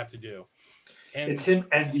what we have to do. And it's him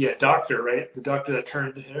and the doctor, right? The doctor that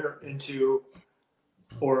turned her into,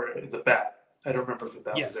 or the bat. I don't remember if the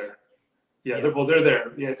bat was there. Yeah. They're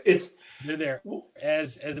there. Yeah, they're there.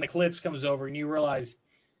 As an eclipse comes over, and you realize,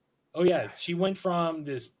 oh yeah, she went from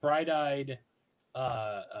this bright-eyed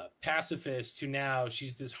pacifist to now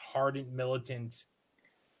she's this hardened militant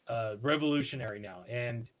revolutionary now,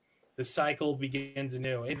 and the cycle begins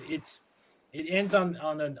anew. It ends on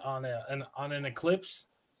an eclipse,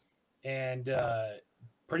 and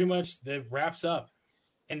pretty much that wraps up.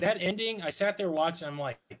 And that ending, I sat there watching. I'm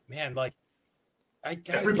like, man, like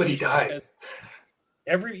everybody died.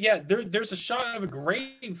 There's a shot of a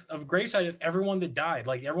gravesite of everyone that died.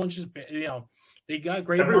 Like everyone's just, they got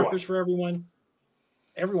grave markers for everyone,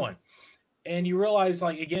 and you realize,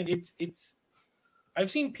 like, again, it's. I've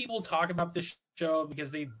seen people talk about this show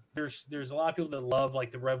because there's a lot of people that love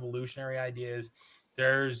like the revolutionary ideas.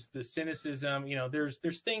 There's the cynicism,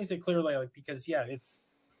 there's things that clearly, like, because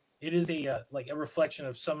it is a reflection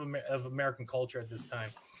of some of American culture at this time,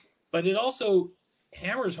 but it also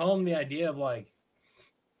hammers home the idea of like.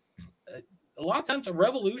 A lot of times a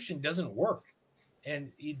revolution doesn't work,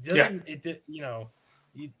 and it doesn't.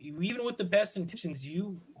 Even with the best intentions,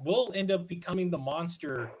 you will end up becoming the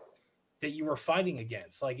monster that you were fighting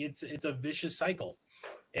against. Like it's a vicious cycle,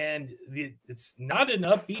 and it's not an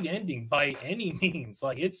upbeat ending by any means.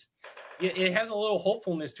 Like it has a little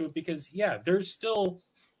hopefulness to it because there's still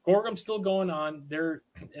Gorgum's still going on there,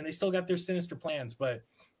 and they still got their sinister plans, but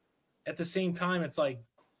at the same time, it's like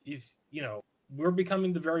if we're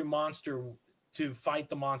becoming the very monster to fight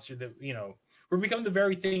the monster that we're becoming the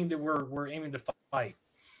very thing that we're aiming to fight.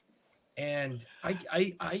 And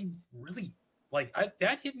I really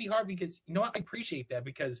that hit me hard because I appreciate that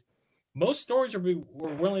because most stories were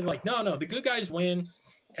willing to like no the good guys win,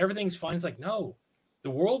 everything's fine. It's like no, the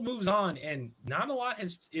world moves on and not a lot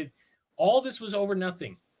has all this was over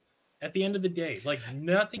nothing at the end of the day. Like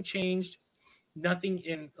nothing changed, nothing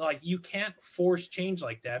in like you can't force change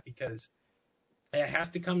like that because it has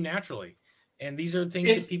to come naturally. And these are things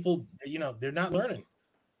that people, they're not learning.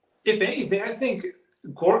 If anything, I think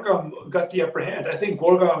Gorgum got the upper hand. I think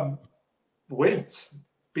Gorgum wins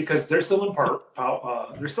because they're still in power.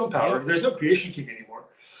 Yeah. There's no creation king anymore.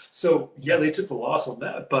 So, they took the loss on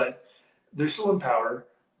that, but they're still in power.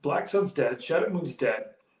 Black Sun's dead. Shadow Moon's dead.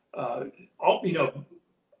 I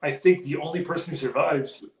think the only person who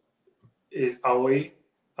survives is Aoi,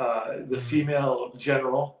 the female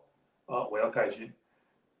general. Whale Kaiji,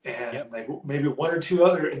 and maybe one or two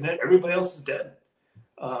other, and then everybody else is dead.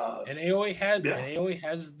 And Aoi has Yeah. and Aoi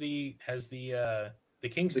has the The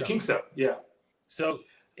Kingstone. Kingstone. Yeah. So,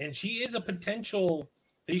 and she is a potential.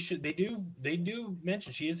 They do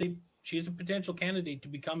mention she is a potential candidate to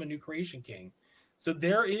become a new Creation King. So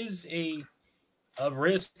there is a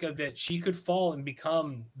risk of that she could fall and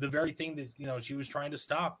become the very thing that she was trying to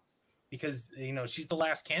stop, because she's the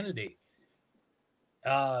last candidate.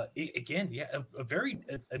 Again, yeah, a very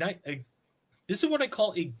this is what I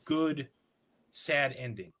call a good sad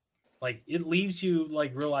ending. Like, it leaves you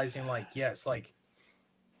like realizing, like, yes, like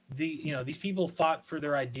these people fought for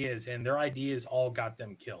their ideas, and their ideas all got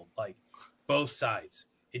them killed. Like, both sides,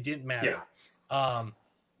 it didn't Yeah. matter.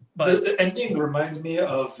 But The ending reminds me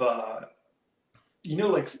of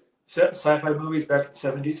like sci-fi movies back in the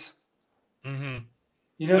 70s. hmm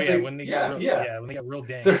oh It's yeah, like when they got yeah, real, yeah. yeah, when they got real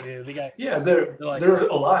dank, They're they got yeah, they're they're like, they're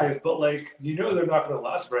alive, but like they're not going to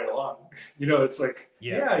last very long. It's like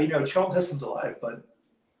yeah, yeah, Charlton Heston's alive, but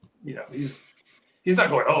he's not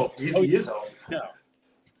going home. oh He is home. no,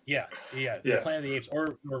 yeah, yeah, the Yeah, Planet of the Apes,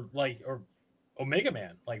 or Omega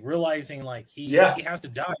Man, like realizing like he yeah, has to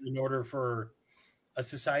die in order for a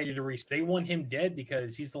society to reach. They want him dead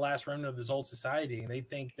because he's the last remnant of this old society, and they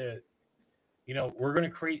think that we're going to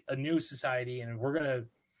create a new society, and we're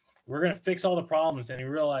gonna fix all the problems. And he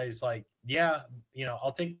realized, like, yeah,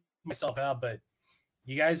 I'll take myself out, but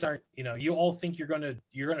you guys aren't. You all think you're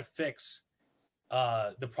gonna fix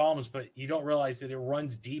the problems, but you don't realize that it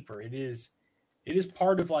runs deeper. It is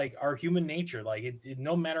part of like our human nature. Like,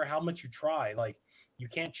 no matter how much you try, like, you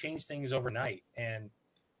can't change things overnight, and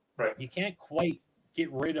right. you can't quite get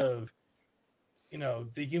rid of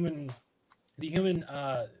the human the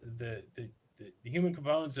human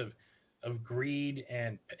components of greed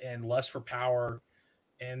and lust for power,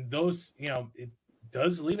 and those it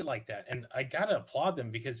does leave it like that. And I gotta applaud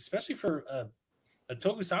them, because especially for a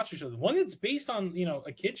tokusatsu show, one that's based on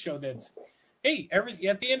a kid show, that's, hey,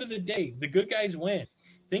 at the end of the day, the good guys win.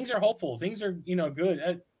 Things are hopeful. Things are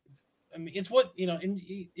good. I mean, it's what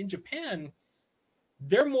in Japan,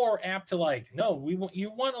 they're more apt to, like, no,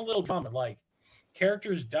 you want a little drama, like,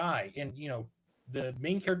 characters die, and the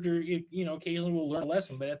main character occasionally will learn a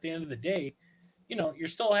lesson, but at the end of the day, you're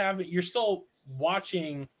still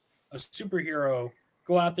watching a superhero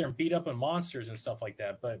go out there and beat up on monsters and stuff like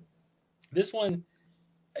that. But this one,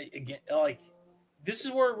 again, like, this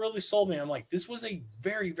is where it really sold me. I'm like, this was a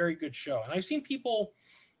very, very good show. And I've seen people,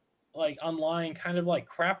 like, online, kind of like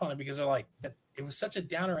crap on it, because they're like, that it was such a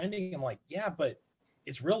downer ending. I'm like, yeah, but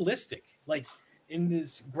it's realistic. Like, in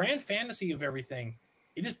this grand fantasy of everything,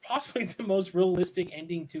 it is possibly the most realistic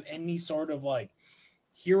ending to any sort of, like,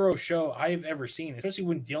 hero show I've ever seen, especially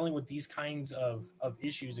when dealing with these kinds of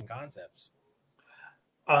issues and concepts.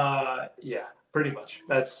 Yeah, pretty much.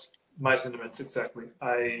 That's my sentiments exactly.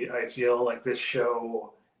 I feel like this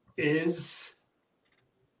show is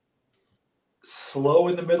slow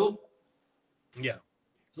in the middle, Yeah,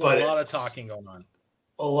 there's a but lot of it's talking going on,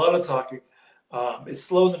 a lot of talking. It's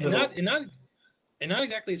slow in the and middle. not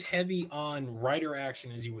exactly as heavy on writer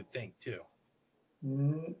action as you would think too.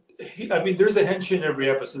 I mean, there's a hench in every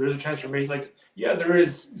episode. There's a transformation. Like, yeah, there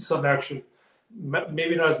is some action.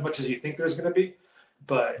 Maybe not as much as you think there's going to be,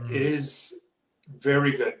 but it Mm-hmm. is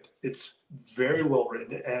very good. It's very Yeah, well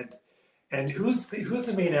written. And who's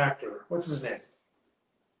the main actor? What's his name?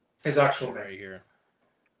 His actual name. right here.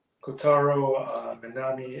 Kotaro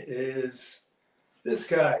Minami is this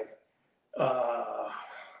guy. Uh,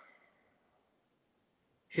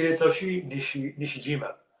 Hidetoshi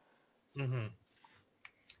Nishijima. Mm-hmm.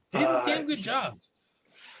 He did a Uh, damn good job.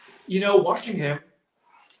 Watching him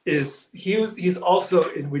he's also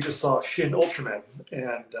in. We just saw Shin Ultraman,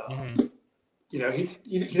 and Mm-hmm. he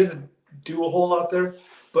doesn't do a whole lot there,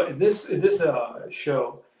 but in this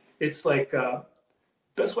show, it's like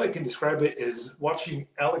best way I can describe it is watching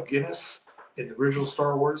Alec Guinness in the original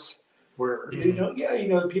Star Wars, where Mm-hmm.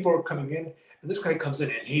 yeah, people are coming in, and this guy comes in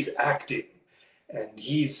and he's acting, and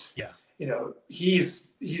Yeah.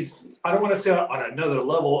 he's I don't want to say on another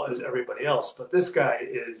level as everybody else, but this guy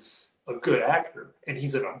is a good actor, and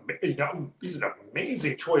he's an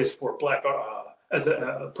amazing choice for Black as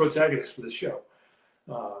a protagonist for the show.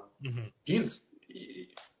 Um, Mm-hmm. he's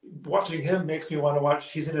watching him makes me want to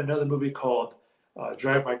watch. He's in another movie called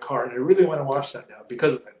Drive My Car, and I really want to watch that now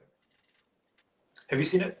because of him. Have you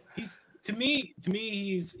seen it? He's to me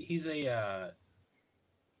he's a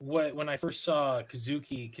when I first saw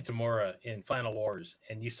Kazuki Kitamura in Final Wars,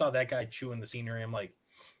 and you saw that guy chewing the scenery, I'm like,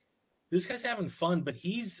 this guy's having fun, but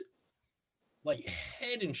he's like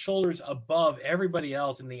head and shoulders above everybody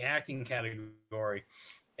else in the acting category.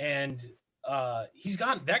 And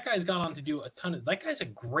that guy's gone on to do a ton of. That guy's a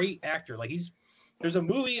great actor. Like, there's a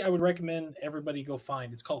movie I would recommend everybody go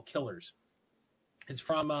find. It's called Killers. It's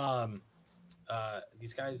from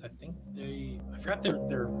these guys. I think I forgot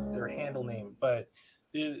their handle name, but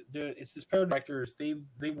it's this pair of directors. They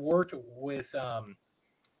worked with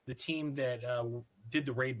the team that did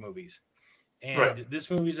the Raid movies, and Right. this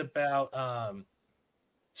movie's about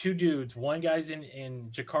two dudes. One guy's in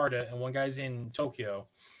Jakarta and one guy's in Tokyo.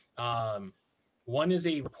 One is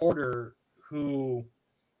a reporter who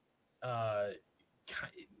kind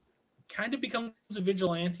of becomes a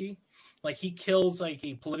vigilante. Like he kills like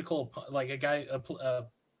a political, like a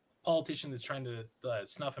politician that's trying to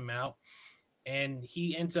snuff him out, and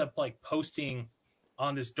he ends up like posting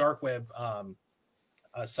on this dark web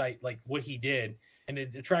site like what he did, and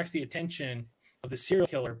it attracts the attention of the serial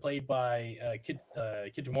killer played by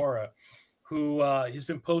Kitamura, who has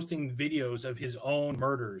been posting videos of his own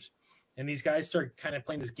murders, and these guys start kind of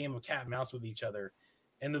playing this game of cat and mouse with each other.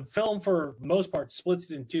 And the film, for the most part,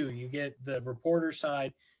 splits it in two. You get the reporter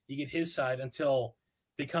side, you get his side until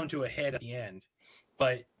they come to a head at the end.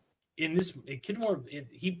 But in this, Kidmore,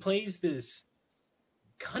 he plays this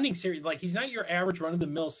cunning serial, like he's not your average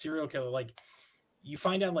run-of-the-mill serial killer. Like you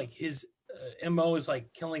find out, like his MO is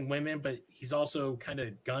like killing women, but he's also kind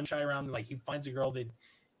of gun shy around. Like he finds a girl that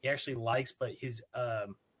he actually likes, but his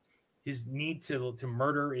need to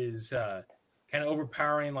murder is kind of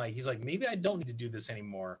overpowering. Like he's like, maybe I don't need to do this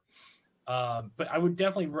anymore. But I would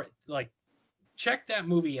definitely like check that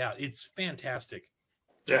movie out. It's fantastic.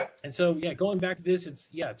 Yeah. And so yeah, going back to this, it's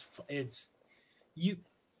you.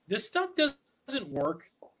 This stuff doesn't work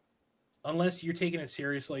unless you're taking it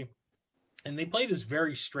seriously. And they play this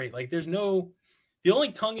very straight. Like there's no, the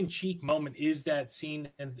only tongue-in-cheek moment is that scene,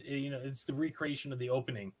 and it's the recreation of the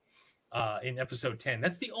opening in episode 10.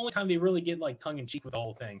 That's the only time they really get like tongue-in-cheek with the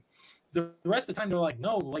whole thing. The rest of the time they're like,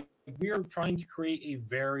 no, like we're trying to create a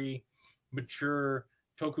very mature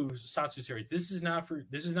tokusatsu series. This is not for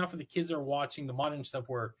the kids that are watching the modern stuff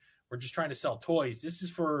where we're just trying to sell toys. This is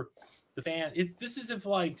for the fan. This is if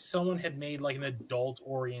like someone had made like an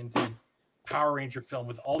adult-oriented Power Ranger film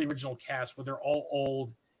with all the original cast where they're all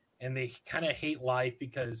old and they kind of hate life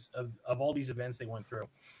because of all these events they went through.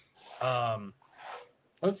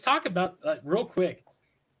 Let's talk about real quick.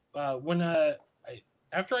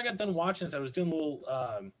 After I got done watching this, I was doing a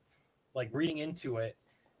little like reading into it.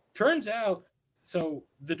 Turns out, so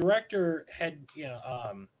the director had,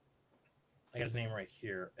 I got his name right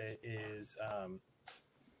here. It is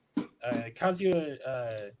Kazuo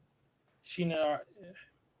Shinara.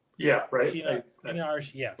 Yeah, right.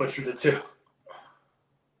 Yeah. Butchered it too.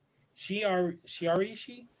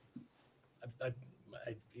 Shiarishi?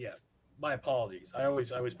 Yeah. My apologies. I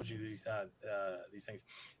always butcher these things.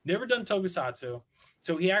 Never done tokusatsu,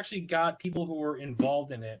 so he actually got people who were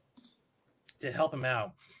involved in it to help him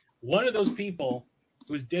out. One of those people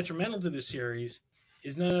who was detrimental to the series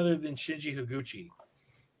is none other than Shinji Higuchi,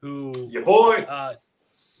 who your boy.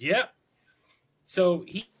 Yeah. So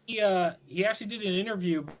he actually did an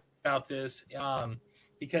interview about this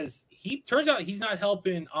because he turns out he's not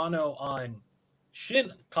helping Anno on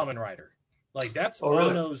Shin Kamen Rider. Like that's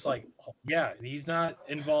really? Anno's like, yeah, he's not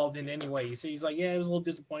involved in any way. He's like, yeah, it was a little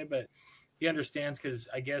disappointed, but he understands because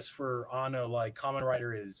I guess for Anno, like Kamen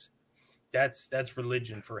Rider is that's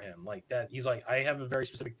religion for him. Like that, he's like, I have a very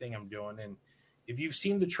specific thing I'm doing, and if you've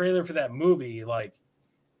seen the trailer for that movie, like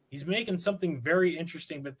he's making something very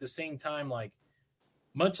interesting, but at the same time, like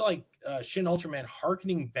much like Shin Ultraman,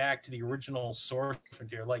 harkening back to the original source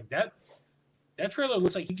material. Like that trailer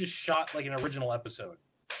looks like he just shot like an original episode.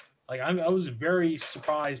 Like I was very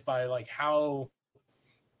surprised by like how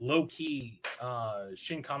low key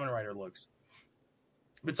Shin Kamen Rider looks.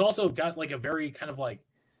 But it's also got like a very kind of like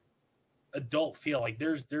adult feel. Like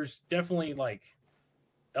there's definitely like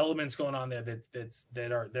elements going on there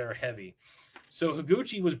that are heavy. So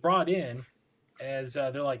Higuchi was brought in as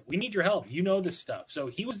they're like, we need your help. You know this stuff. So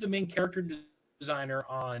he was the main character designer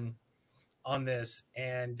on this,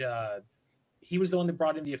 and he was the one that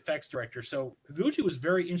brought in the effects director. So Higuchi was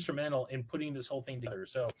very instrumental in putting this whole thing together.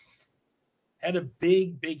 So had a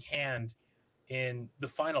big hand in the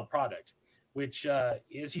final product, which as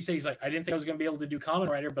he says, he's like, I didn't think I was going to be able to do Kamen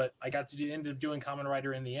Rider, but I got to end up doing Kamen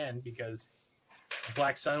Rider in the end because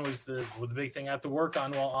Black Sun was the big thing I had to work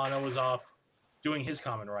on while Anno was off doing his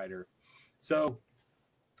Kamen Rider. So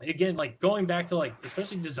again, like going back to like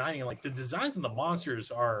especially designing, like the designs of the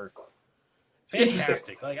monsters are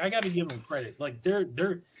fantastic. Like I got to give them credit. Like they're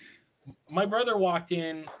my brother walked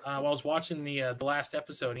in while I was watching the last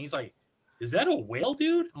episode, and he's like, "Is that a whale,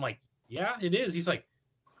 dude?" I'm like, "Yeah, it is." He's like,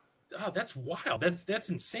 "Oh, that's wild. That's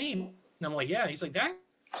insane." And I'm like, "Yeah." He's like, "That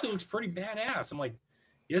actually looks pretty badass." I'm like,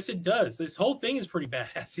 Yes, it does. This whole thing is pretty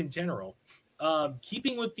badass in general.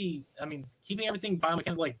 Keeping everything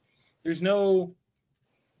biomechanical. Like, there's no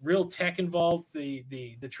real tech involved.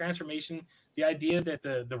 The transformation, the idea that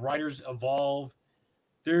the riders evolve.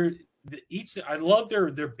 They're I love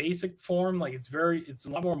their basic form. Like, it's a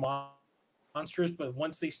lot more monstrous. But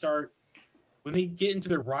when they get into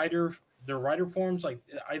their rider forms, like,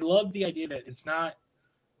 I love the idea that it's not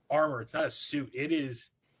armor. It's not a suit. It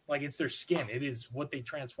is like, it's their skin. It is what they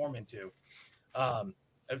transform into. Um,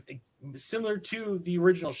 Similar to the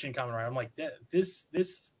original Shin Kamen Rider. I'm like, this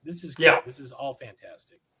is great. Yeah. This is all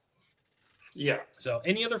fantastic. Yeah. So,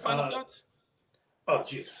 any other final thoughts? Oh,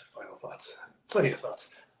 jeez, final thoughts. Plenty of thoughts.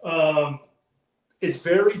 It's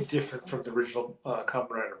very different from the original Kamen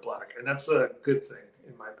Rider Black, and that's a good thing,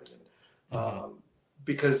 in my opinion.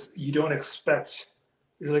 Because you don't expect,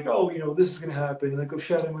 you're like, oh, this is going to happen, like, oh,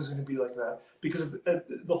 Shadow Moon's going to be like that. Because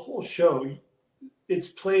the whole show,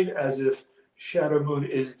 it's played as if Shadow Moon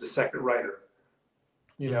is the second rider.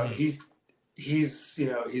 He's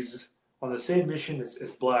on the same mission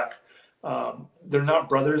as Black. They're not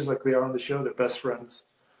brothers like they are on the show. They're best friends.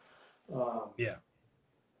 Yeah.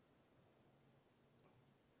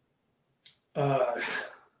 Lost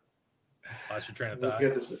your train of thought.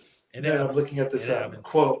 I'm looking at this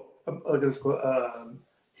quote. Look at this quote.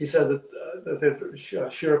 He said that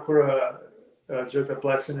Shirakura joked that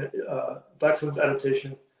Blackson's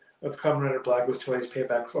adaptation of Kamen Rider Black was Toei's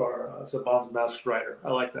payback for Saban's Masked Rider.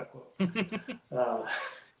 I like that quote.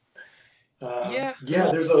 Yeah.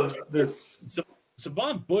 There's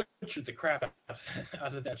Saban butchered the crap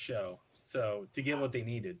out of that show, so to get what they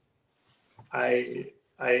needed. I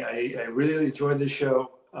really enjoyed this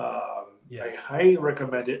show. I highly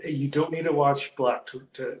recommend it. You don't need to watch Black to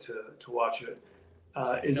watch it.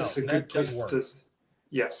 Is this a good place to?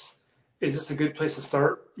 Yes. Is this a good place to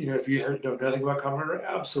start? If you know nothing about Kamen Rider,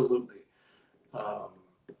 absolutely.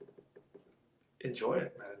 Enjoy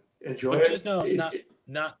it, man. Enjoy it. Just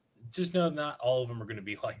know, not all of them are going to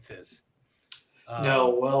be like this. No,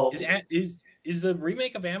 well, is the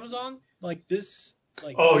remake of Amazon like this?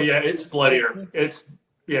 Like, oh yeah, it's bloodier. It's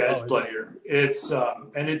bloodier. It's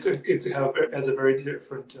and it's a very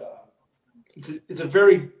different.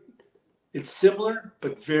 It's similar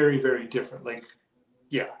but very, very different. Like,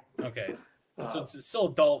 yeah. Okay, so it's still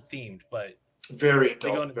adult themed, but very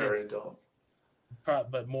adult,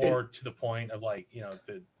 but more to the point of, like,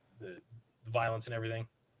 the violence and everything.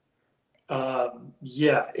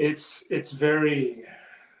 Yeah, it's very,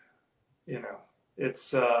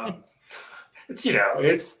 it's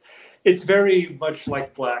it's very much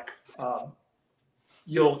like Black.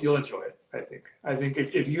 You'll enjoy it. I think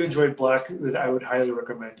if you enjoyed Black, I would highly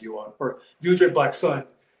recommend you on. Or if you enjoyed Black Sun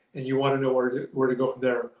and you want to know where to go from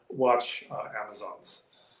there, watch Amazon's.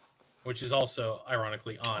 Which is also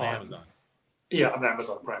ironically on Amazon. Yeah, on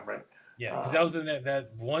Amazon Prime, right? Yeah, because that was that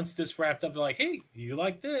once this wrapped up, they're like, hey, you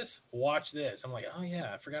like this? Watch this. I'm like, oh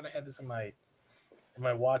yeah, I forgot I had this in my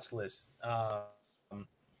watch list.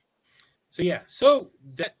 So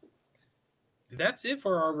that's it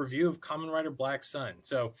for our review of Kamen Rider Black Sun.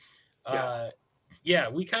 So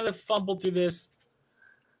we kind of fumbled through this.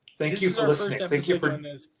 Thank you for listening. Thank you for doing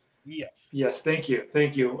this. Yes. Yes, thank you.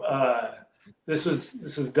 This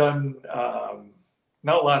was done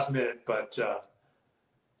not last minute, but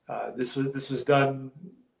this was done.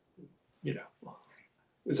 It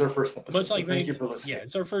was our first episode. Much like thank you for listening. Yeah,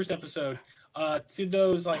 it's our first episode. To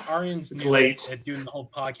those like Aryan's late at doing the whole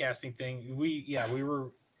podcasting thing.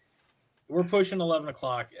 We're pushing 11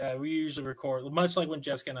 o'clock. We usually record, much like when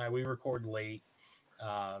Jessica and I, we record late,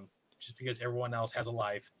 just because everyone else has a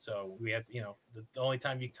life. So we have to, the only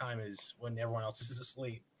time you time is when everyone else is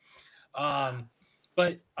asleep.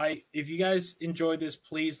 But if you guys enjoyed this,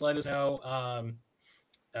 please let us know.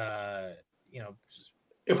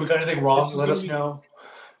 If we got anything wrong, let us know.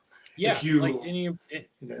 Yeah, if you, like any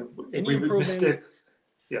we missed it.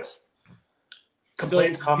 Yes.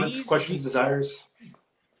 Complaints, comments, questions, desires.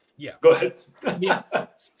 Yeah. Go ahead. Yeah.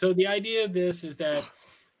 So the idea of this is that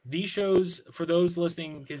these shows, for those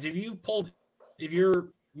listening, because if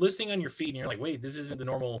you're listening on your feed and you're like, wait, this isn't the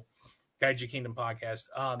normal Gaijin Kingdom podcast,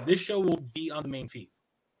 this show will be on the main feed.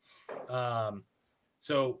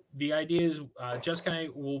 So the idea is Jessica and I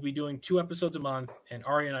will be doing 2 episodes a month, and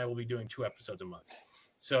Ari and I will be doing 2 episodes a month.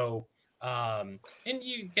 So, and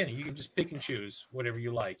you can just pick and choose whatever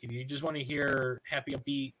you like. If you just want to hear happy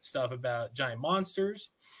upbeat stuff about giant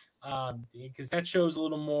monsters, because that show's a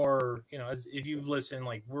little more, if you've listened,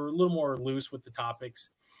 like, we're a little more loose with the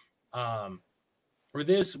topics. For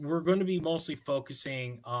this, we're going to be mostly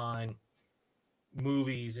focusing on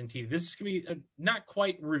movies and TV. This is gonna be not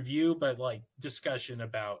quite review, but like discussion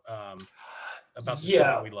about the stuff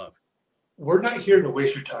that we love. We're not here to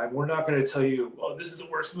waste your time. We're not going to tell you, oh, this is the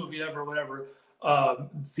worst movie ever, whatever.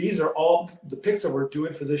 These are all the picks that we're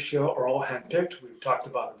doing for this show are all handpicked. We've talked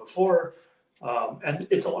about it before, and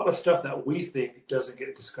it's a lot of stuff that we think doesn't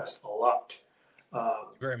get discussed a lot.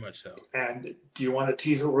 Very much so. And do you want to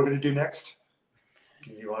tease what we're going to do next?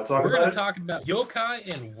 Do you want to talk about it? We're going to talk about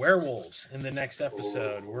yokai and werewolves in the next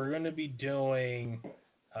episode. We're going to be doing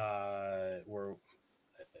Kibiachi.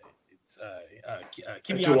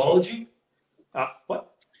 Duology?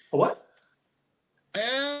 What? A what?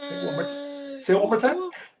 Say it one more time.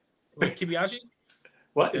 Kibiachi?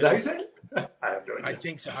 What? Is that how you say it? I have no idea. I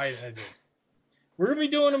think so. I do. We're going to be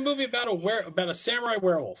doing a movie about a samurai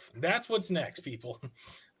werewolf. That's what's next, people.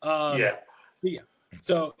 Yeah.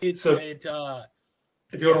 So if you want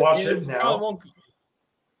to watch it now,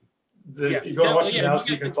 you go to watch it now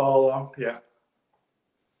so you can follow along. Yeah.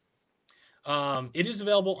 It is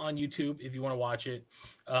available on YouTube if you want to watch it.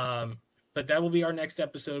 But that will be our next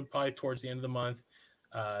episode, probably towards the end of the month.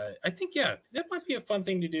 I think, that might be a fun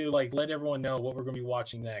thing to do. Like, let everyone know what we're going to be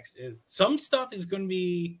watching next. Some stuff is going to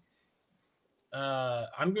be,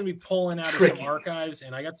 I'm going to be pulling out of some archives,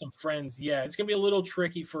 and I got some friends. Yeah, it's going to be a little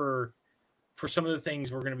tricky for some of the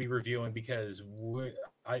things we're going to be reviewing because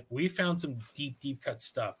we found some deep cut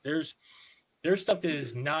stuff. There's stuff that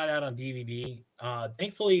is not out on DVD.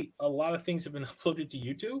 Thankfully, a lot of things have been uploaded to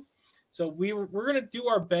YouTube. So we're going to do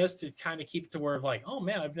our best to kind of keep it to where like, oh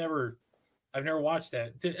man, I've never watched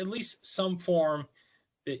that. To at least some form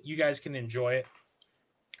that you guys can enjoy it,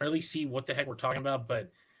 or at least see what the heck we're talking about.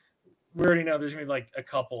 But we already know there's going to be like a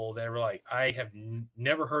couple that were like, I have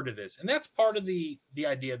never heard of this. And that's part of the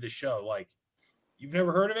idea of the show. Like, you've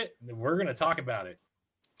never heard of it? We're going to talk about it.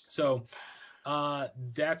 So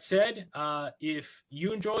that said, if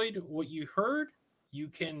you enjoyed what you heard, you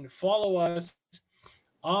can follow us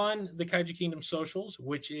on the Kaiju Kingdom socials,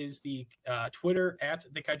 which is the Twitter at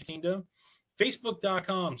the Kaiju Kingdom,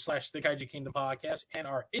 Facebook.com/the Kaiju Kingdom podcast, and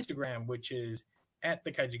our Instagram, which is at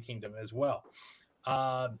the Kaiju Kingdom as well.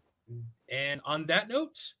 And on that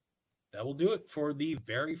note, that will do it for the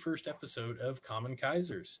very first episode of Common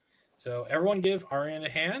Kaisers. So everyone give Arian a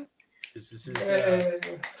hand. This is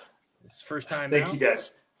his first time Thank out. you,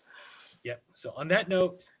 guys. Yep. So on that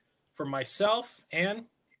note, for myself and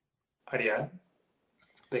Arian,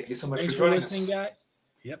 thank you so much thanks for joining listening, us. guys.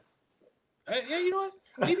 Yep. Yeah, you know what?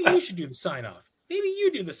 Maybe you should do the sign off. Maybe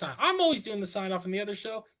you do the sign. I'm always doing the sign off in the other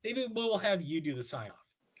show. Maybe we'll have you do the sign off.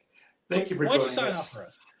 Thank you for joining us. Why don't you sign off for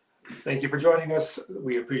us? Thank you for joining us.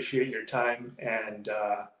 We appreciate your time and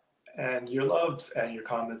your love and your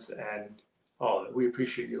comments and all of it. We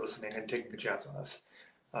appreciate you listening and taking a chance on us.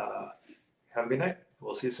 Have a good night.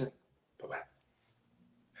 We'll see you soon.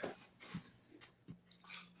 Bye-bye.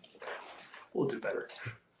 We'll do better.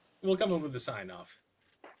 We'll come up with the sign off.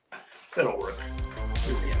 That'll work.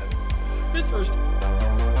 This first.